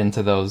then we get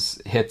into those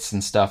hits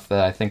and stuff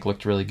that I think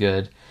looked really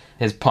good.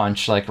 His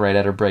punch, like right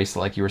at her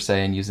bracelet, like you were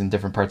saying, using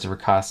different parts of her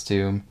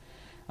costume.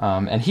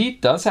 And he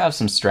does have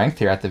some strength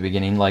here at the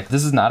beginning. Like,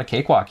 this is not a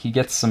cakewalk. He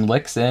gets some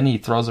licks in, he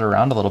throws her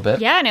around a little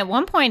bit. Yeah, and at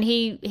one point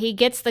he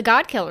gets the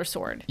Godkiller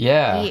sword.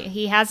 Yeah.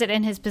 He has it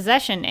in his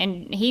possession,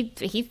 and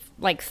he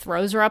like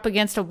throws her up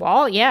against a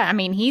wall. Yeah, I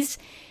mean, he's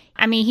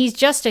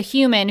just a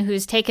human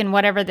who's taken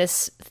whatever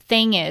this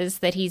thing is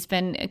that he's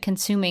been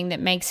consuming that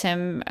makes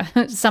him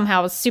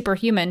somehow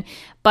superhuman.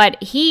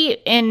 But he,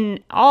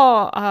 in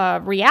all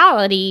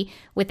reality,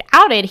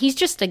 without it, he's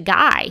just a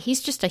guy. He's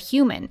just a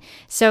human.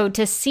 So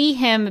to see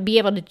him be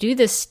able to do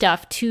this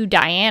stuff to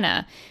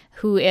Diana,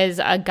 who is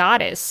a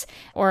goddess,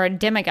 or a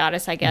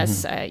demigoddess, I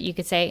guess you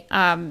could say,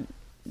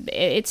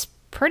 it's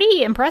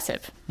pretty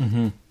impressive.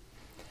 Mm-hmm.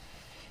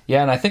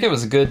 Yeah, and I think it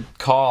was a good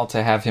call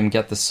to have him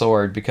get the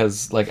sword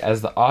because, like,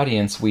 as the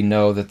audience, we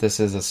know that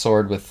this is a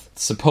sword with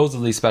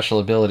supposedly special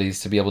abilities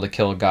to be able to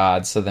kill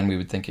gods, so then we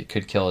would think it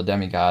could kill a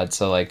demigod.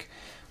 So, like,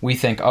 we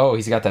think, oh,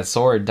 he's got that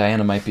sword,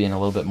 Diana might be in a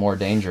little bit more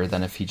danger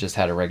than if he just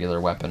had a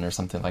regular weapon or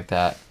something like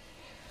that.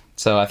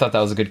 So I thought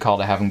that was a good call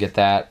to have him get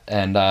that.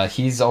 And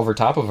he's over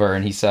top of her,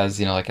 and he says,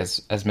 you know, like,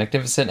 as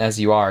magnificent as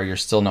you are, you're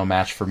still no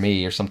match for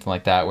me, or something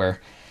like that, where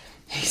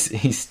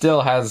he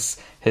still has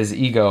his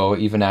ego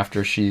even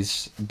after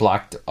she's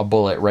blocked a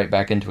bullet right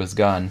back into his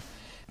gun.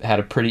 Had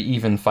a pretty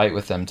even fight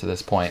with them to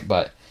this point,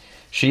 but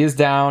she is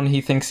down.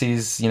 He thinks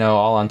he's, you know,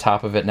 all on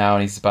top of it now,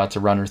 and he's about to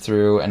run her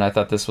through. And I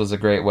thought this was a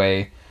great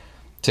way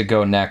to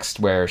go next,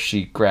 where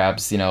she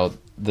grabs, you know,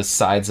 the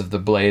sides of the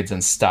blades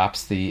and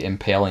stops the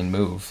impaling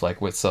move.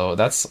 So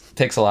that's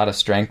takes a lot of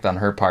strength on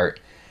her part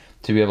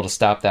to be able to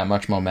stop that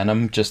much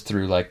momentum just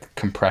through like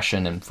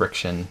compression and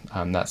friction,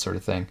 that sort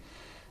of thing.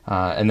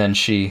 And then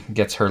she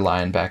gets her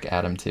line back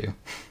at him too.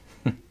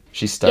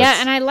 She starts. Yeah,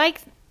 and I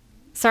like.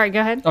 Sorry, go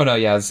ahead. Oh no,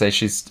 yeah, I was say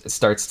she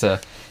starts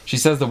to. She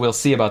says that we'll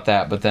see about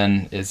that, but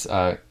then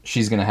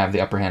she's going to have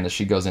the upper hand as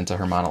she goes into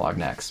her monologue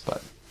next.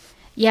 But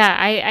yeah,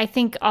 I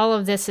think all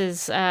of this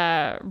is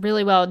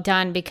really well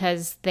done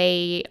because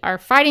they are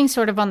fighting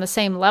sort of on the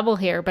same level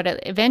here, but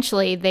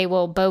eventually they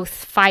will both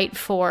fight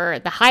for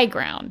the high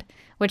ground,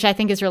 which I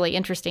think is really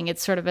interesting.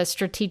 It's sort of a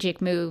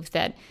strategic move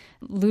that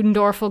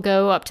Ludendorff will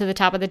go up to the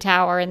top of the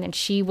tower, and then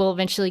she will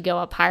eventually go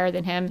up higher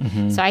than him.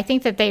 Mm-hmm. So I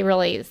think that they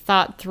really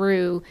thought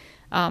through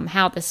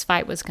how this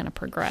fight was going to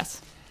progress.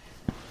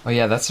 Oh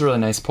yeah, that's a really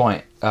nice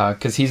point.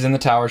 Because he's in the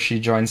tower, she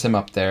joins him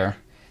up there.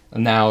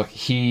 And now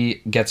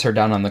he gets her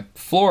down on the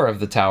floor of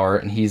the tower,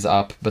 and he's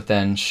up, but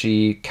then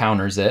she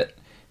counters it.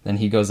 Then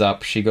he goes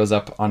up, she goes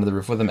up onto the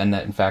roof with him, and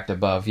in fact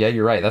above. Yeah,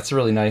 you're right. That's a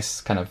really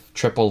nice kind of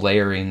triple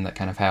layering that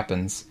kind of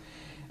happens.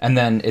 And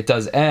then it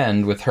does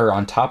end with her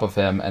on top of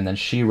him, and then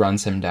she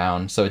runs him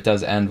down. So it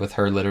does end with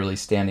her literally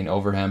standing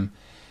over him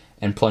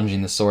and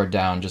plunging the sword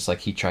down just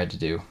like he tried to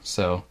do.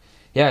 So,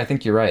 yeah, I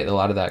think you're right. A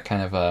lot of that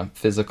kind of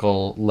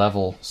physical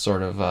level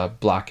sort of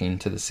blocking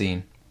to the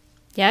scene.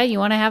 Yeah, you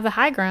want to have the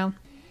high ground.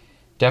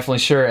 Definitely,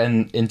 sure.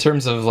 And in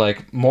terms of,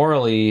 like,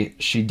 morally,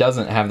 she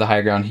doesn't have the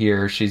high ground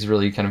here. She's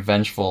really kind of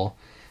vengeful.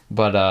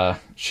 But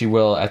she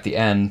will, at the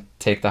end,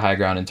 take the high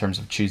ground in terms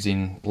of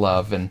choosing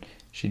love, and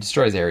she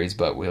destroys Ares,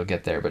 but we'll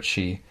get there. But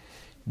she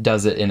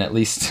does it in at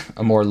least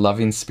a more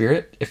loving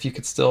spirit, if you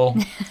could still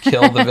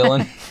kill the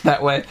villain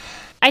that way.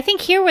 I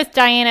think here with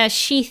Diana,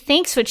 she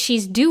thinks what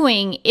she's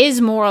doing is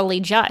morally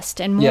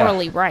just and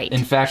morally right.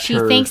 In fact, she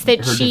thinks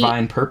that her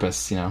divine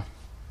purpose, you know.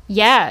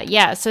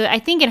 Yeah. So I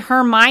think in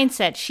her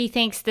mindset, she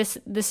thinks this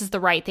is the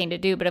right thing to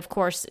do. But of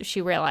course,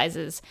 she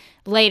realizes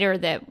later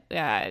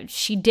that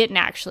she didn't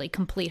actually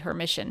complete her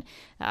mission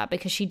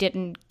because she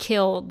didn't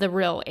kill the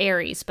real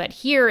Ares. But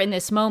here in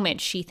this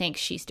moment, she thinks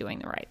she's doing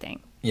the right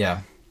thing.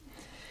 Yeah.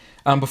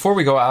 Before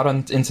we go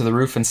out into the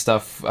roof and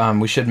stuff,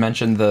 we should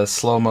mention the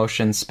slow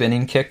motion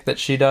spinning kick that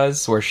she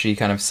does, where she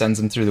kind of sends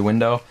him through the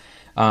window.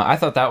 I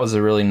thought that was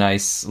a really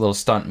nice little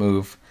stunt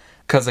move.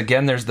 Because,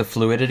 again, there's the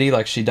fluidity,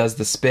 like she does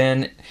the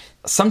spin.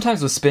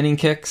 Sometimes with spinning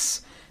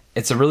kicks,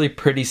 it's a really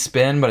pretty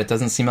spin, but it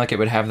doesn't seem like it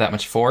would have that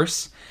much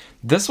force.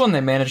 This one, they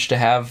managed to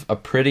have a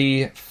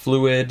pretty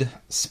fluid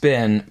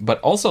spin,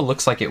 but also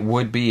looks like it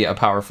would be a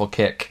powerful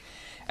kick.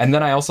 And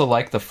then I also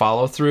like the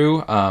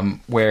follow-through,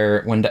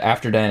 where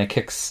after Diana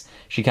kicks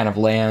she kind of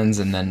lands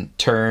and then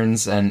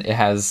turns, and it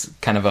has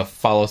kind of a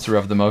follow through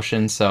of the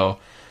motion. So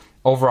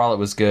overall, it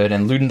was good.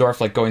 And Ludendorff,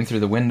 like, going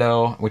through the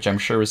window, which I'm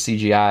sure was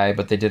CGI,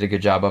 but they did a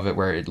good job of it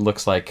where it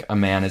looks like a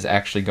man is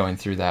actually going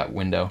through that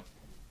window.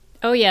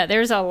 Oh, yeah,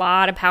 there's a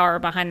lot of power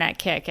behind that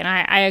kick, and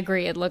I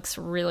agree. It looks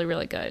really,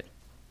 really good.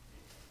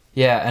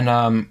 Yeah,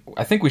 and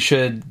I think we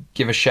should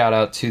give a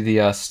shout-out to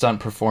the stunt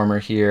performer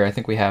here. I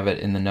think we have it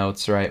in the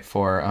notes, right,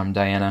 for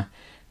Diana,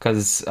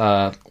 because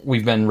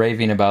we've been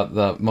raving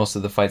about most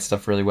of the fight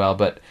stuff really well,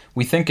 but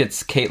we think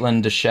it's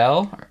Caitlin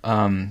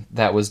Deschelle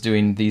that was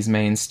doing these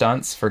main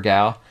stunts for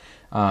Gal,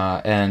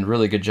 and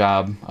really good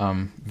job.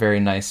 Very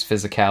nice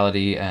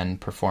physicality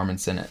and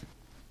performance in it.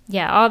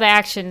 Yeah, all the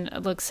action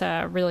looks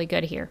really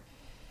good here.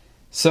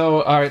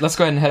 So, all right, let's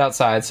go ahead and head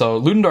outside. So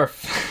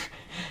Ludendorff,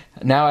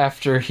 now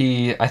after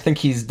I think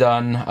he's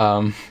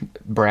done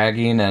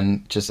bragging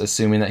and just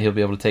assuming that he'll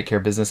be able to take care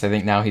of business, I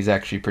think now he's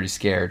actually pretty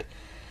scared.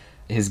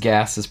 His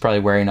gas is probably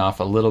wearing off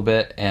a little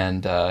bit,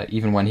 and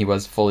even when he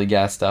was fully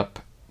gassed up,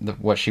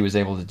 what she was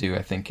able to do,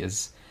 I think,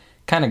 is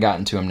kind of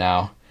gotten to him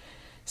now.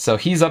 So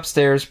he's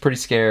upstairs pretty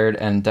scared,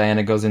 and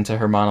Diana goes into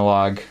her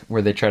monologue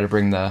where they try to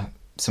bring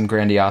some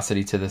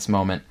grandiosity to this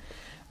moment.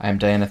 I am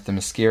Diana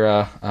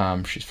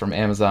Themyscira. She's from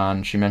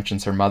Amazon. She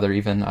mentions her mother,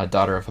 even a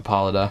daughter of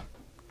Hippolyta.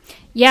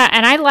 Yeah,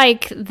 and I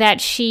like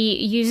that she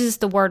uses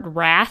the word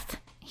wrath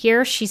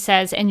here. She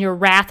says, and your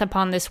wrath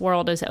upon this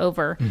world is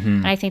over. Mm-hmm.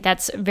 And I think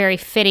that's very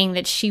fitting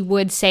that she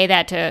would say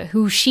that to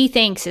who she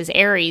thinks is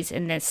Ares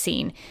in this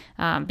scene,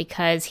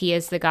 because he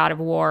is the god of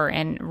war,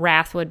 and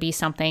wrath would be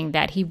something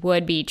that he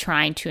would be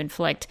trying to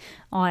inflict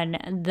on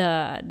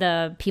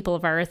the people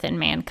of Earth and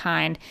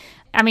mankind.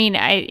 I mean,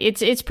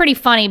 it's pretty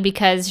funny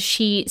because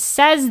she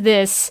says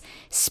this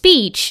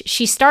speech.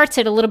 She starts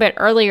it a little bit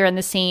earlier in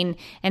the scene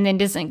and then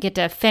doesn't get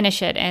to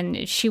finish it.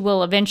 And she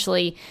will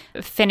eventually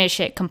finish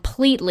it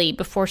completely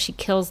before she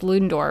kills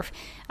Ludendorff.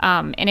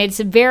 And it's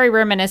very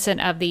reminiscent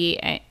of the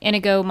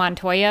Inigo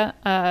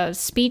Montoya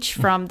speech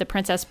from The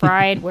Princess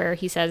Bride, where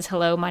he says,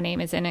 "Hello, my name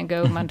is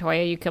Inigo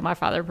Montoya. You killed my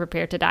father.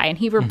 Prepare to die." And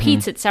he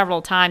repeats it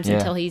several times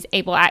until he's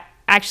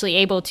actually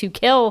able to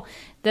kill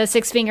the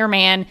Six-Finger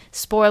Man.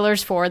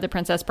 Spoilers for The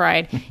Princess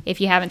Bride. If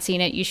you haven't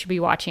seen it, you should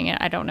be watching it.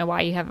 I don't know why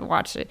you haven't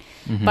watched it.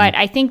 But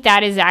I think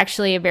that is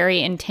actually a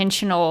very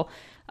intentional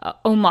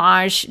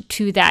homage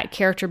to that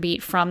character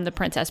beat from The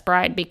Princess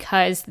Bride,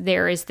 because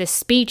there is this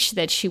speech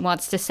that she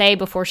wants to say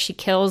before she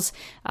kills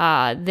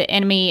the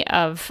enemy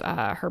of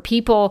her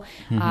people.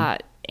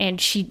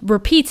 And she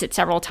repeats it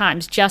several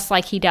times, just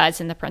like he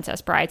does in The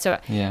Princess Bride. So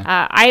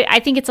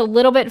I think it's a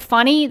little bit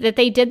funny that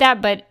they did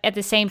that, but at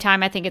the same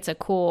time, I think it's a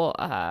cool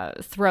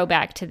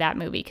throwback to that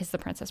movie because The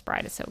Princess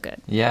Bride is so good.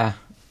 Yeah,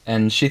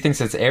 and she thinks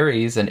it's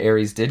Ares, and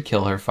Ares did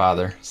kill her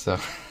father, so...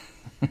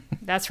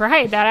 That's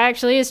right. That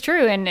actually is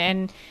true,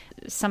 and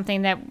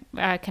something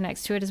that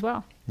connects to it as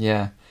well.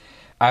 Yeah.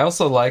 I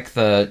also like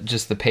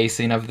the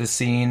pacing of the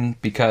scene,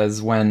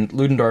 because when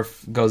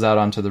Ludendorff goes out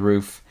onto the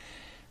roof,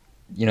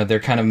 they're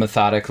kind of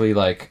methodically,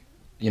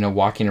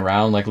 walking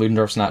around. Like,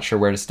 Ludendorff's not sure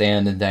where to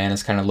stand, and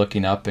Diana's kind of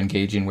looking up and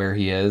gauging where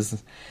he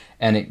is.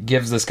 And it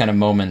gives this kind of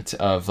moment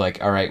of,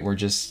 all right, we're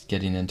just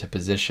getting into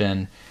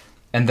position.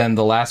 And then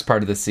the last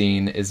part of the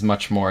scene is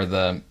much more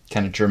the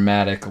kind of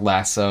dramatic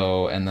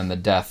lasso and then the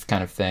death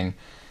kind of thing.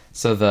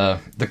 So the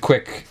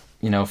quick,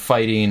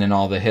 fighting and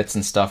all the hits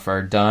and stuff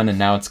are done, and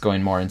now it's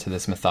going more into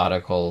this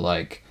methodical,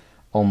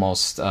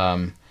 almost...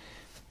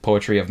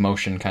 poetry of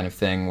motion kind of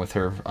thing with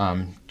her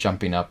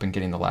jumping up and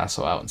getting the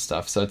lasso out and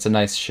stuff. So it's a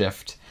nice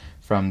shift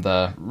from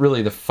the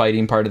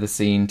fighting part of the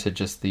scene to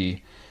just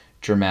the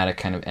dramatic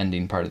kind of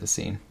ending part of the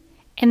scene.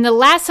 And the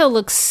lasso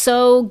looks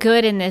so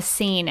good in this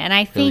scene. And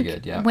I think really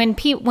good, yeah.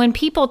 when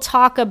people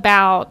talk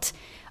about,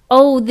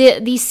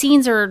 these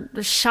scenes are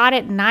shot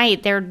at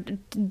night,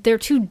 they're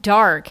too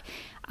dark.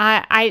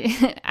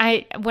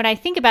 I when I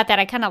think about that,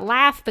 I kind of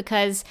laugh,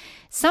 because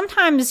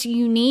sometimes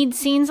you need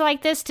scenes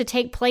like this to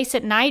take place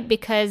at night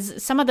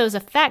because some of those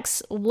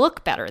effects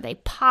look better. They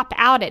pop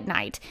out at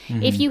night.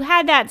 If you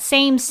had that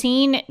same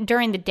scene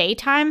during the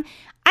daytime,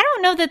 I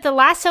don't know that the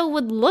lasso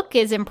would look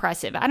as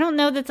impressive. I don't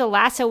know that the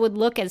lasso would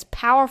look as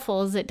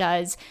powerful as it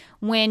does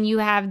when you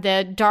have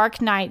the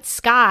dark night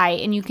sky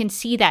and you can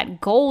see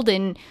that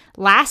golden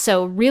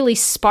lasso really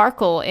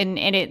sparkle, and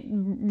it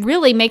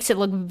really makes it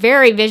look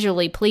very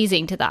visually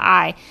pleasing to the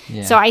eye.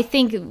 Yeah. So I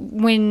think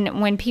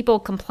when people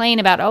complain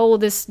about,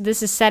 this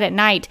is set at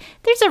night,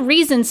 there's a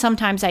reason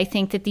sometimes I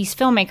think that these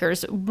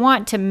filmmakers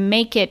want to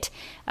make it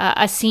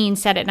a scene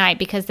set at night,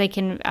 because they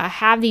can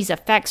have these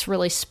effects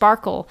really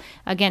sparkle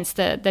against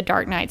the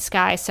dark night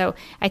sky. So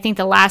I think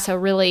the lasso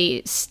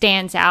really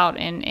stands out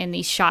in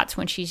these shots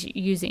when she's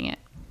using it.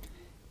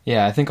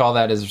 Yeah, I think all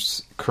that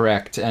is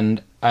correct.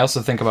 And I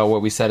also think about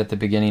what we said at the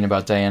beginning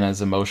about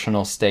Diana's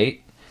emotional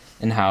state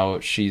and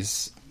how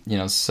she's,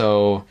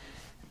 so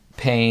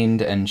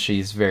pained and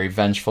she's very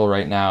vengeful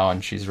right now,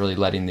 and she's really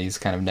letting these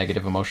kind of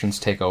negative emotions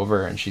take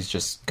over, and she's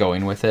just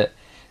going with it.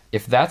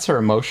 If that's her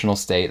emotional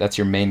state, that's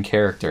your main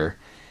character,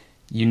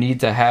 you need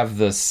to have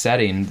the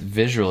setting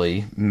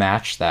visually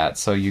match that.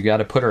 So you got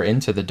to put her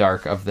into the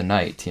dark of the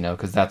night, you know,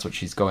 because that's what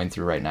she's going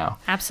through right now.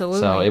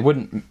 Absolutely. So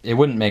it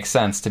wouldn't make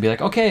sense to be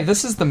like, okay,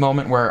 this is the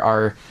moment where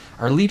our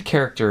lead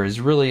character is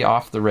really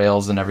off the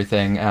rails and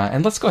everything,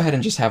 and let's go ahead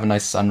and just have a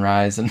nice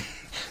sunrise and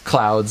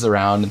clouds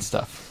around and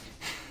stuff.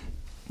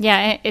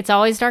 Yeah, it's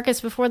always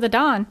darkest before the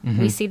dawn.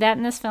 We see that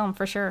in this film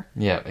for sure.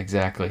 Yeah,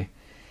 exactly.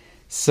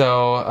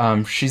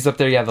 So she's up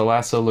there. Yeah, the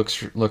lasso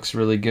looks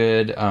really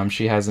good.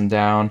 She has him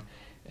down.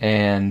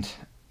 And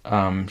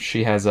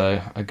she has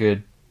a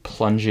good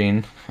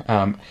plunging.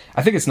 I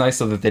think it's nice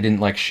though that they didn't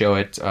like show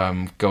it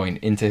going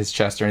into his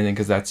chest or anything,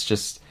 because that's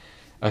just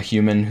a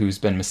human who's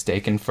been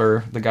mistaken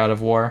for the god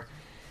of war.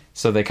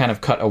 So they kind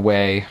of cut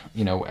away,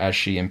 you know, as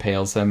she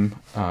impales him,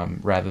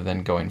 rather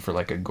than going for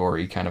like a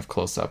gory kind of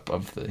close up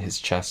of his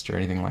chest or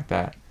anything like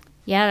that.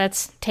 Yeah,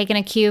 that's taken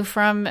a cue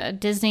from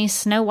Disney's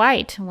Snow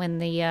White when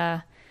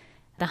the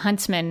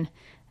huntsman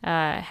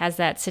has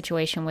that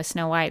situation with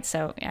Snow White.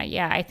 So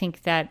yeah, I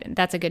think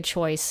that's a good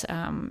choice,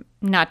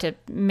 not to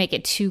make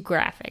it too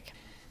graphic.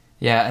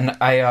 Yeah, and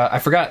I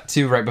forgot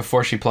to, right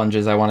before she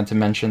plunges, I wanted to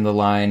mention the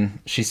line,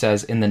 she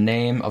says, "In the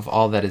name of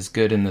all that is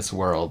good in this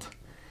world."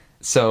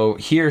 So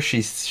here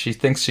she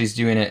thinks she's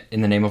doing it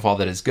in the name of all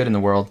that is good in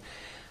the world,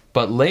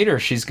 but later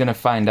she's going to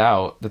find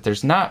out that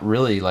there's not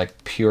really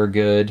like pure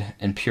good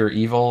and pure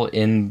evil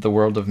in the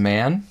world of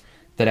man,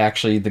 that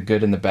actually the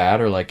good and the bad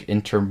are like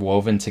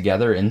interwoven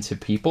together into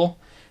people,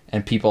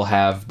 and people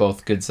have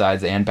both good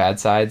sides and bad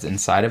sides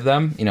inside of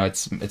them. You know,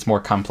 it's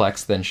more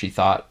complex than she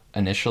thought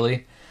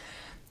initially.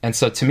 And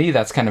so to me,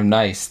 that's kind of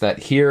nice that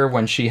here,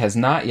 when she has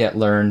not yet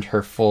learned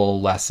her full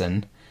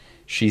lesson,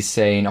 she's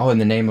saying, oh, in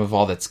the name of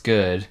all that's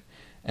good.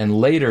 And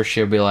later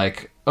she'll be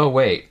like, oh,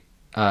 wait,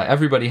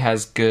 everybody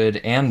has good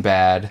and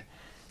bad.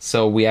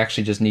 So we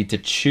actually just need to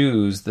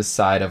choose the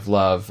side of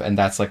love. And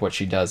that's like what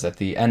she does at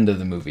the end of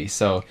the movie.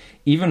 So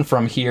even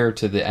from here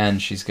to the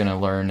end, she's going to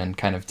learn and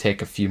kind of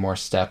take a few more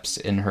steps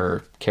in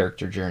her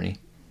character journey.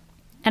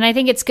 And I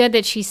think it's good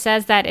that she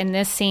says that in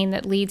this scene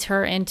that leads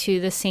her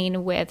into the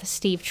scene with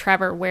Steve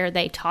Trevor where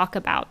they talk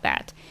about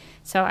that.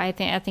 So I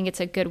think it's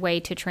a good way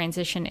to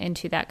transition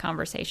into that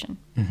conversation.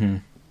 Mm-hmm.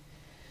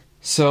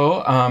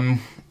 So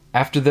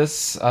after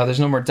this, there's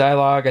no more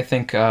dialogue. I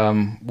think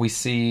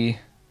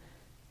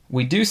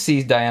we do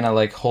see Diana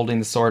like holding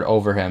the sword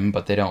over him,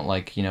 but they don't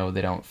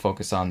they don't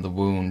focus on the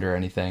wound or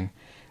anything.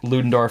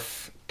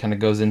 Ludendorff kind of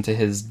goes into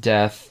his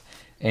death,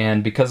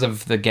 and because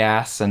of the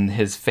gas and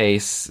his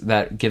face,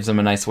 that gives him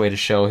a nice way to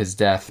show his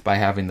death by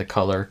having the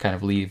color kind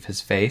of leave his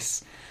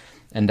face.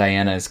 And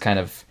Diana is kind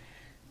of,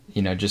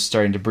 just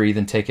starting to breathe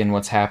and take in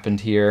what's happened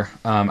here.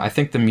 I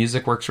think the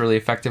music works really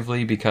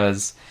effectively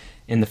because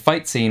in the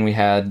fight scene, we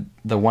had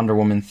the Wonder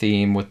Woman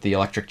theme with the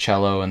electric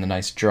cello and the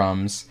nice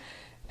drums.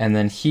 And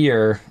then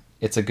here,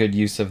 it's a good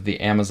use of the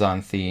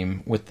Amazon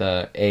theme with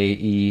the A,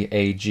 E,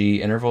 A,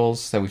 G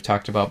intervals that we've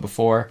talked about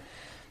before.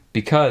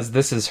 Because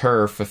this is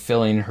her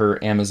fulfilling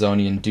her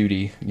Amazonian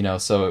duty,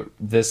 so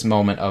this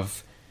moment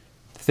of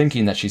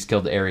thinking that she's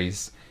killed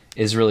Ares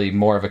is really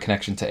more of a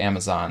connection to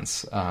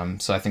Amazons.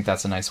 So I think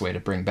that's a nice way to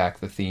bring back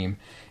the theme.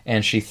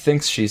 And she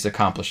thinks she's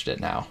accomplished it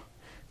now.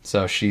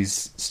 So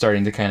she's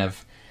starting to kind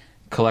of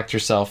collect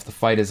herself. The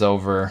fight is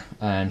over,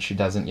 and she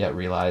doesn't yet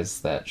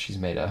realize that she's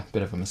made a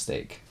bit of a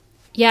mistake.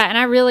 Yeah, and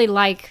I really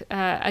like,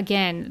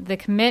 again, the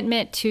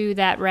commitment to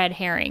that red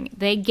herring.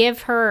 They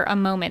give her a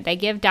moment. They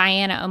give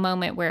Diana a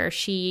moment where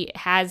she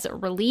has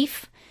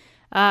relief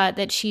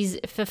that she's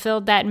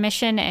fulfilled that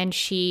mission, and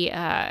she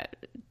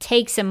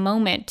takes a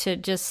moment to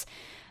just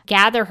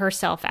gather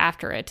herself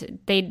after it.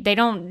 They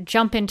don't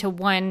jump into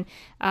one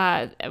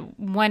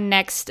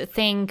next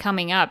thing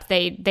coming up.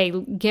 They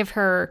give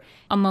her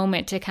a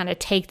moment to kind of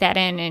take that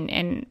in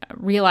and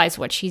realize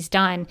what she's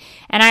done.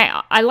 And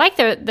I like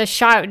the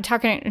shot,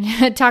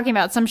 talking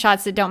about some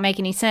shots that don't make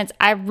any sense.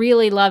 I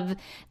really love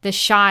the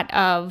shot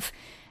of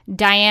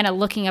Diana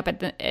looking up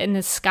in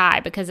the sky,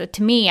 because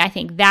to me, I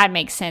think that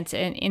makes sense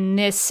in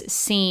this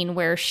scene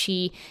where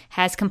she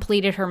has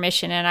completed her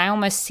mission. And I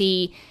almost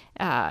see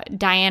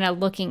Diana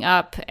looking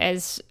up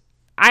as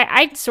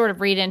I sort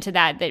of read into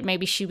that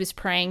maybe she was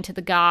praying to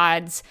the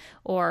gods,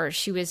 or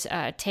she was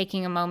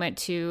taking a moment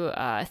to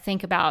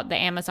think about the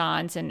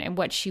Amazons and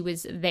what she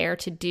was there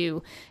to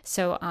do.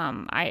 So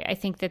I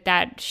think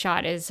that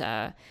shot is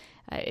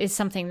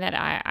something that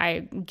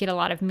I get a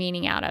lot of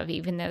meaning out of,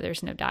 even though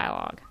there's no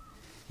dialogue.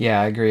 Yeah,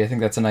 I agree. I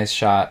think that's a nice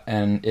shot,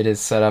 and it is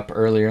set up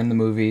earlier in the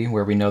movie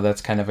where we know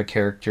that's kind of a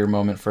character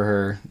moment for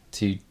her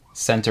to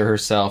center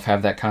herself,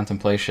 have that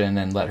contemplation,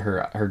 and let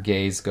her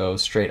gaze go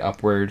straight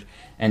upward.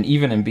 And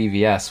even in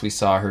BVS, we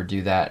saw her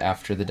do that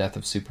after the death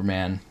of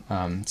Superman.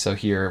 So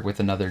here, with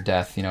another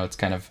death, it's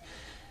kind of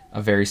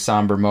a very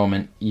somber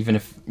moment. Even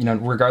if,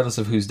 regardless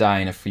of who's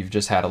dying, if we've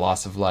just had a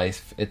loss of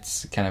life, it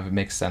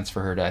makes sense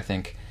for her to, I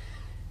think,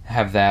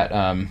 have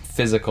that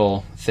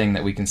physical thing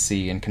that we can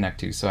see and connect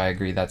to. So I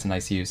agree, that's a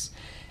nice use.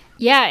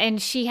 Yeah,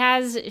 and she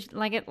has,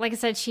 like I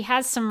said, she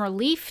has some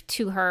relief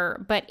to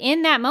her. But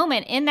in that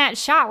moment, in that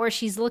shot where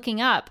she's looking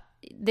up,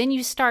 then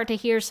you start to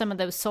hear some of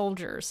those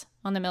soldiers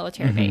on the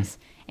military base.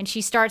 And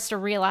she starts to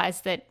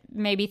realize that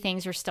maybe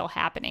things are still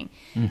happening.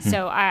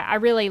 So I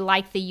really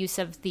like the use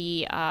of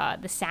the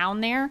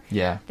sound there.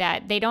 Yeah.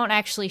 That they don't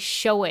actually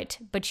show it,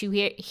 but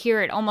you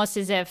hear it almost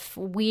as if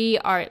we,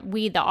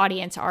 the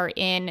audience, are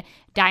in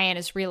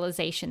Diana's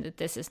realization that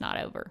this is not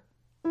over.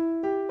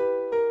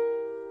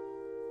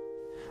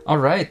 All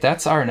right,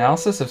 that's our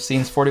analysis of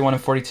scenes 41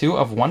 and 42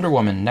 of Wonder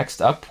Woman.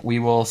 Next up, we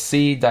will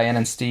see Diana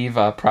and Steve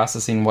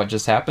processing what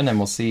just happened, and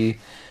we'll see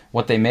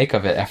what they make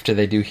of it after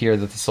they do hear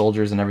that the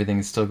soldiers and everything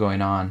is still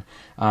going on.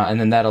 And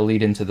then that'll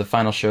lead into the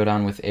final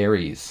showdown with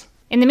Ares.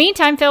 In the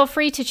meantime, feel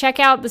free to check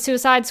out the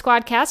Suicide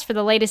Squad cast for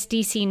the latest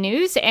DC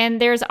news,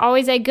 and there's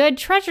always a good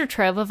treasure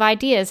trove of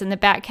ideas in the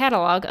back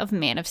catalog of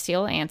Man of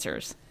Steel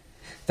Answers.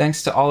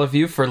 Thanks to all of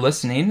you for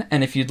listening,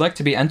 and if you'd like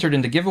to be entered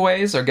into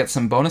giveaways or get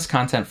some bonus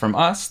content from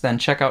us, then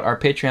check out our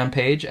Patreon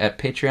page at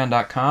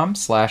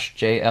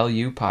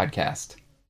patreon.com/JLUpodcast.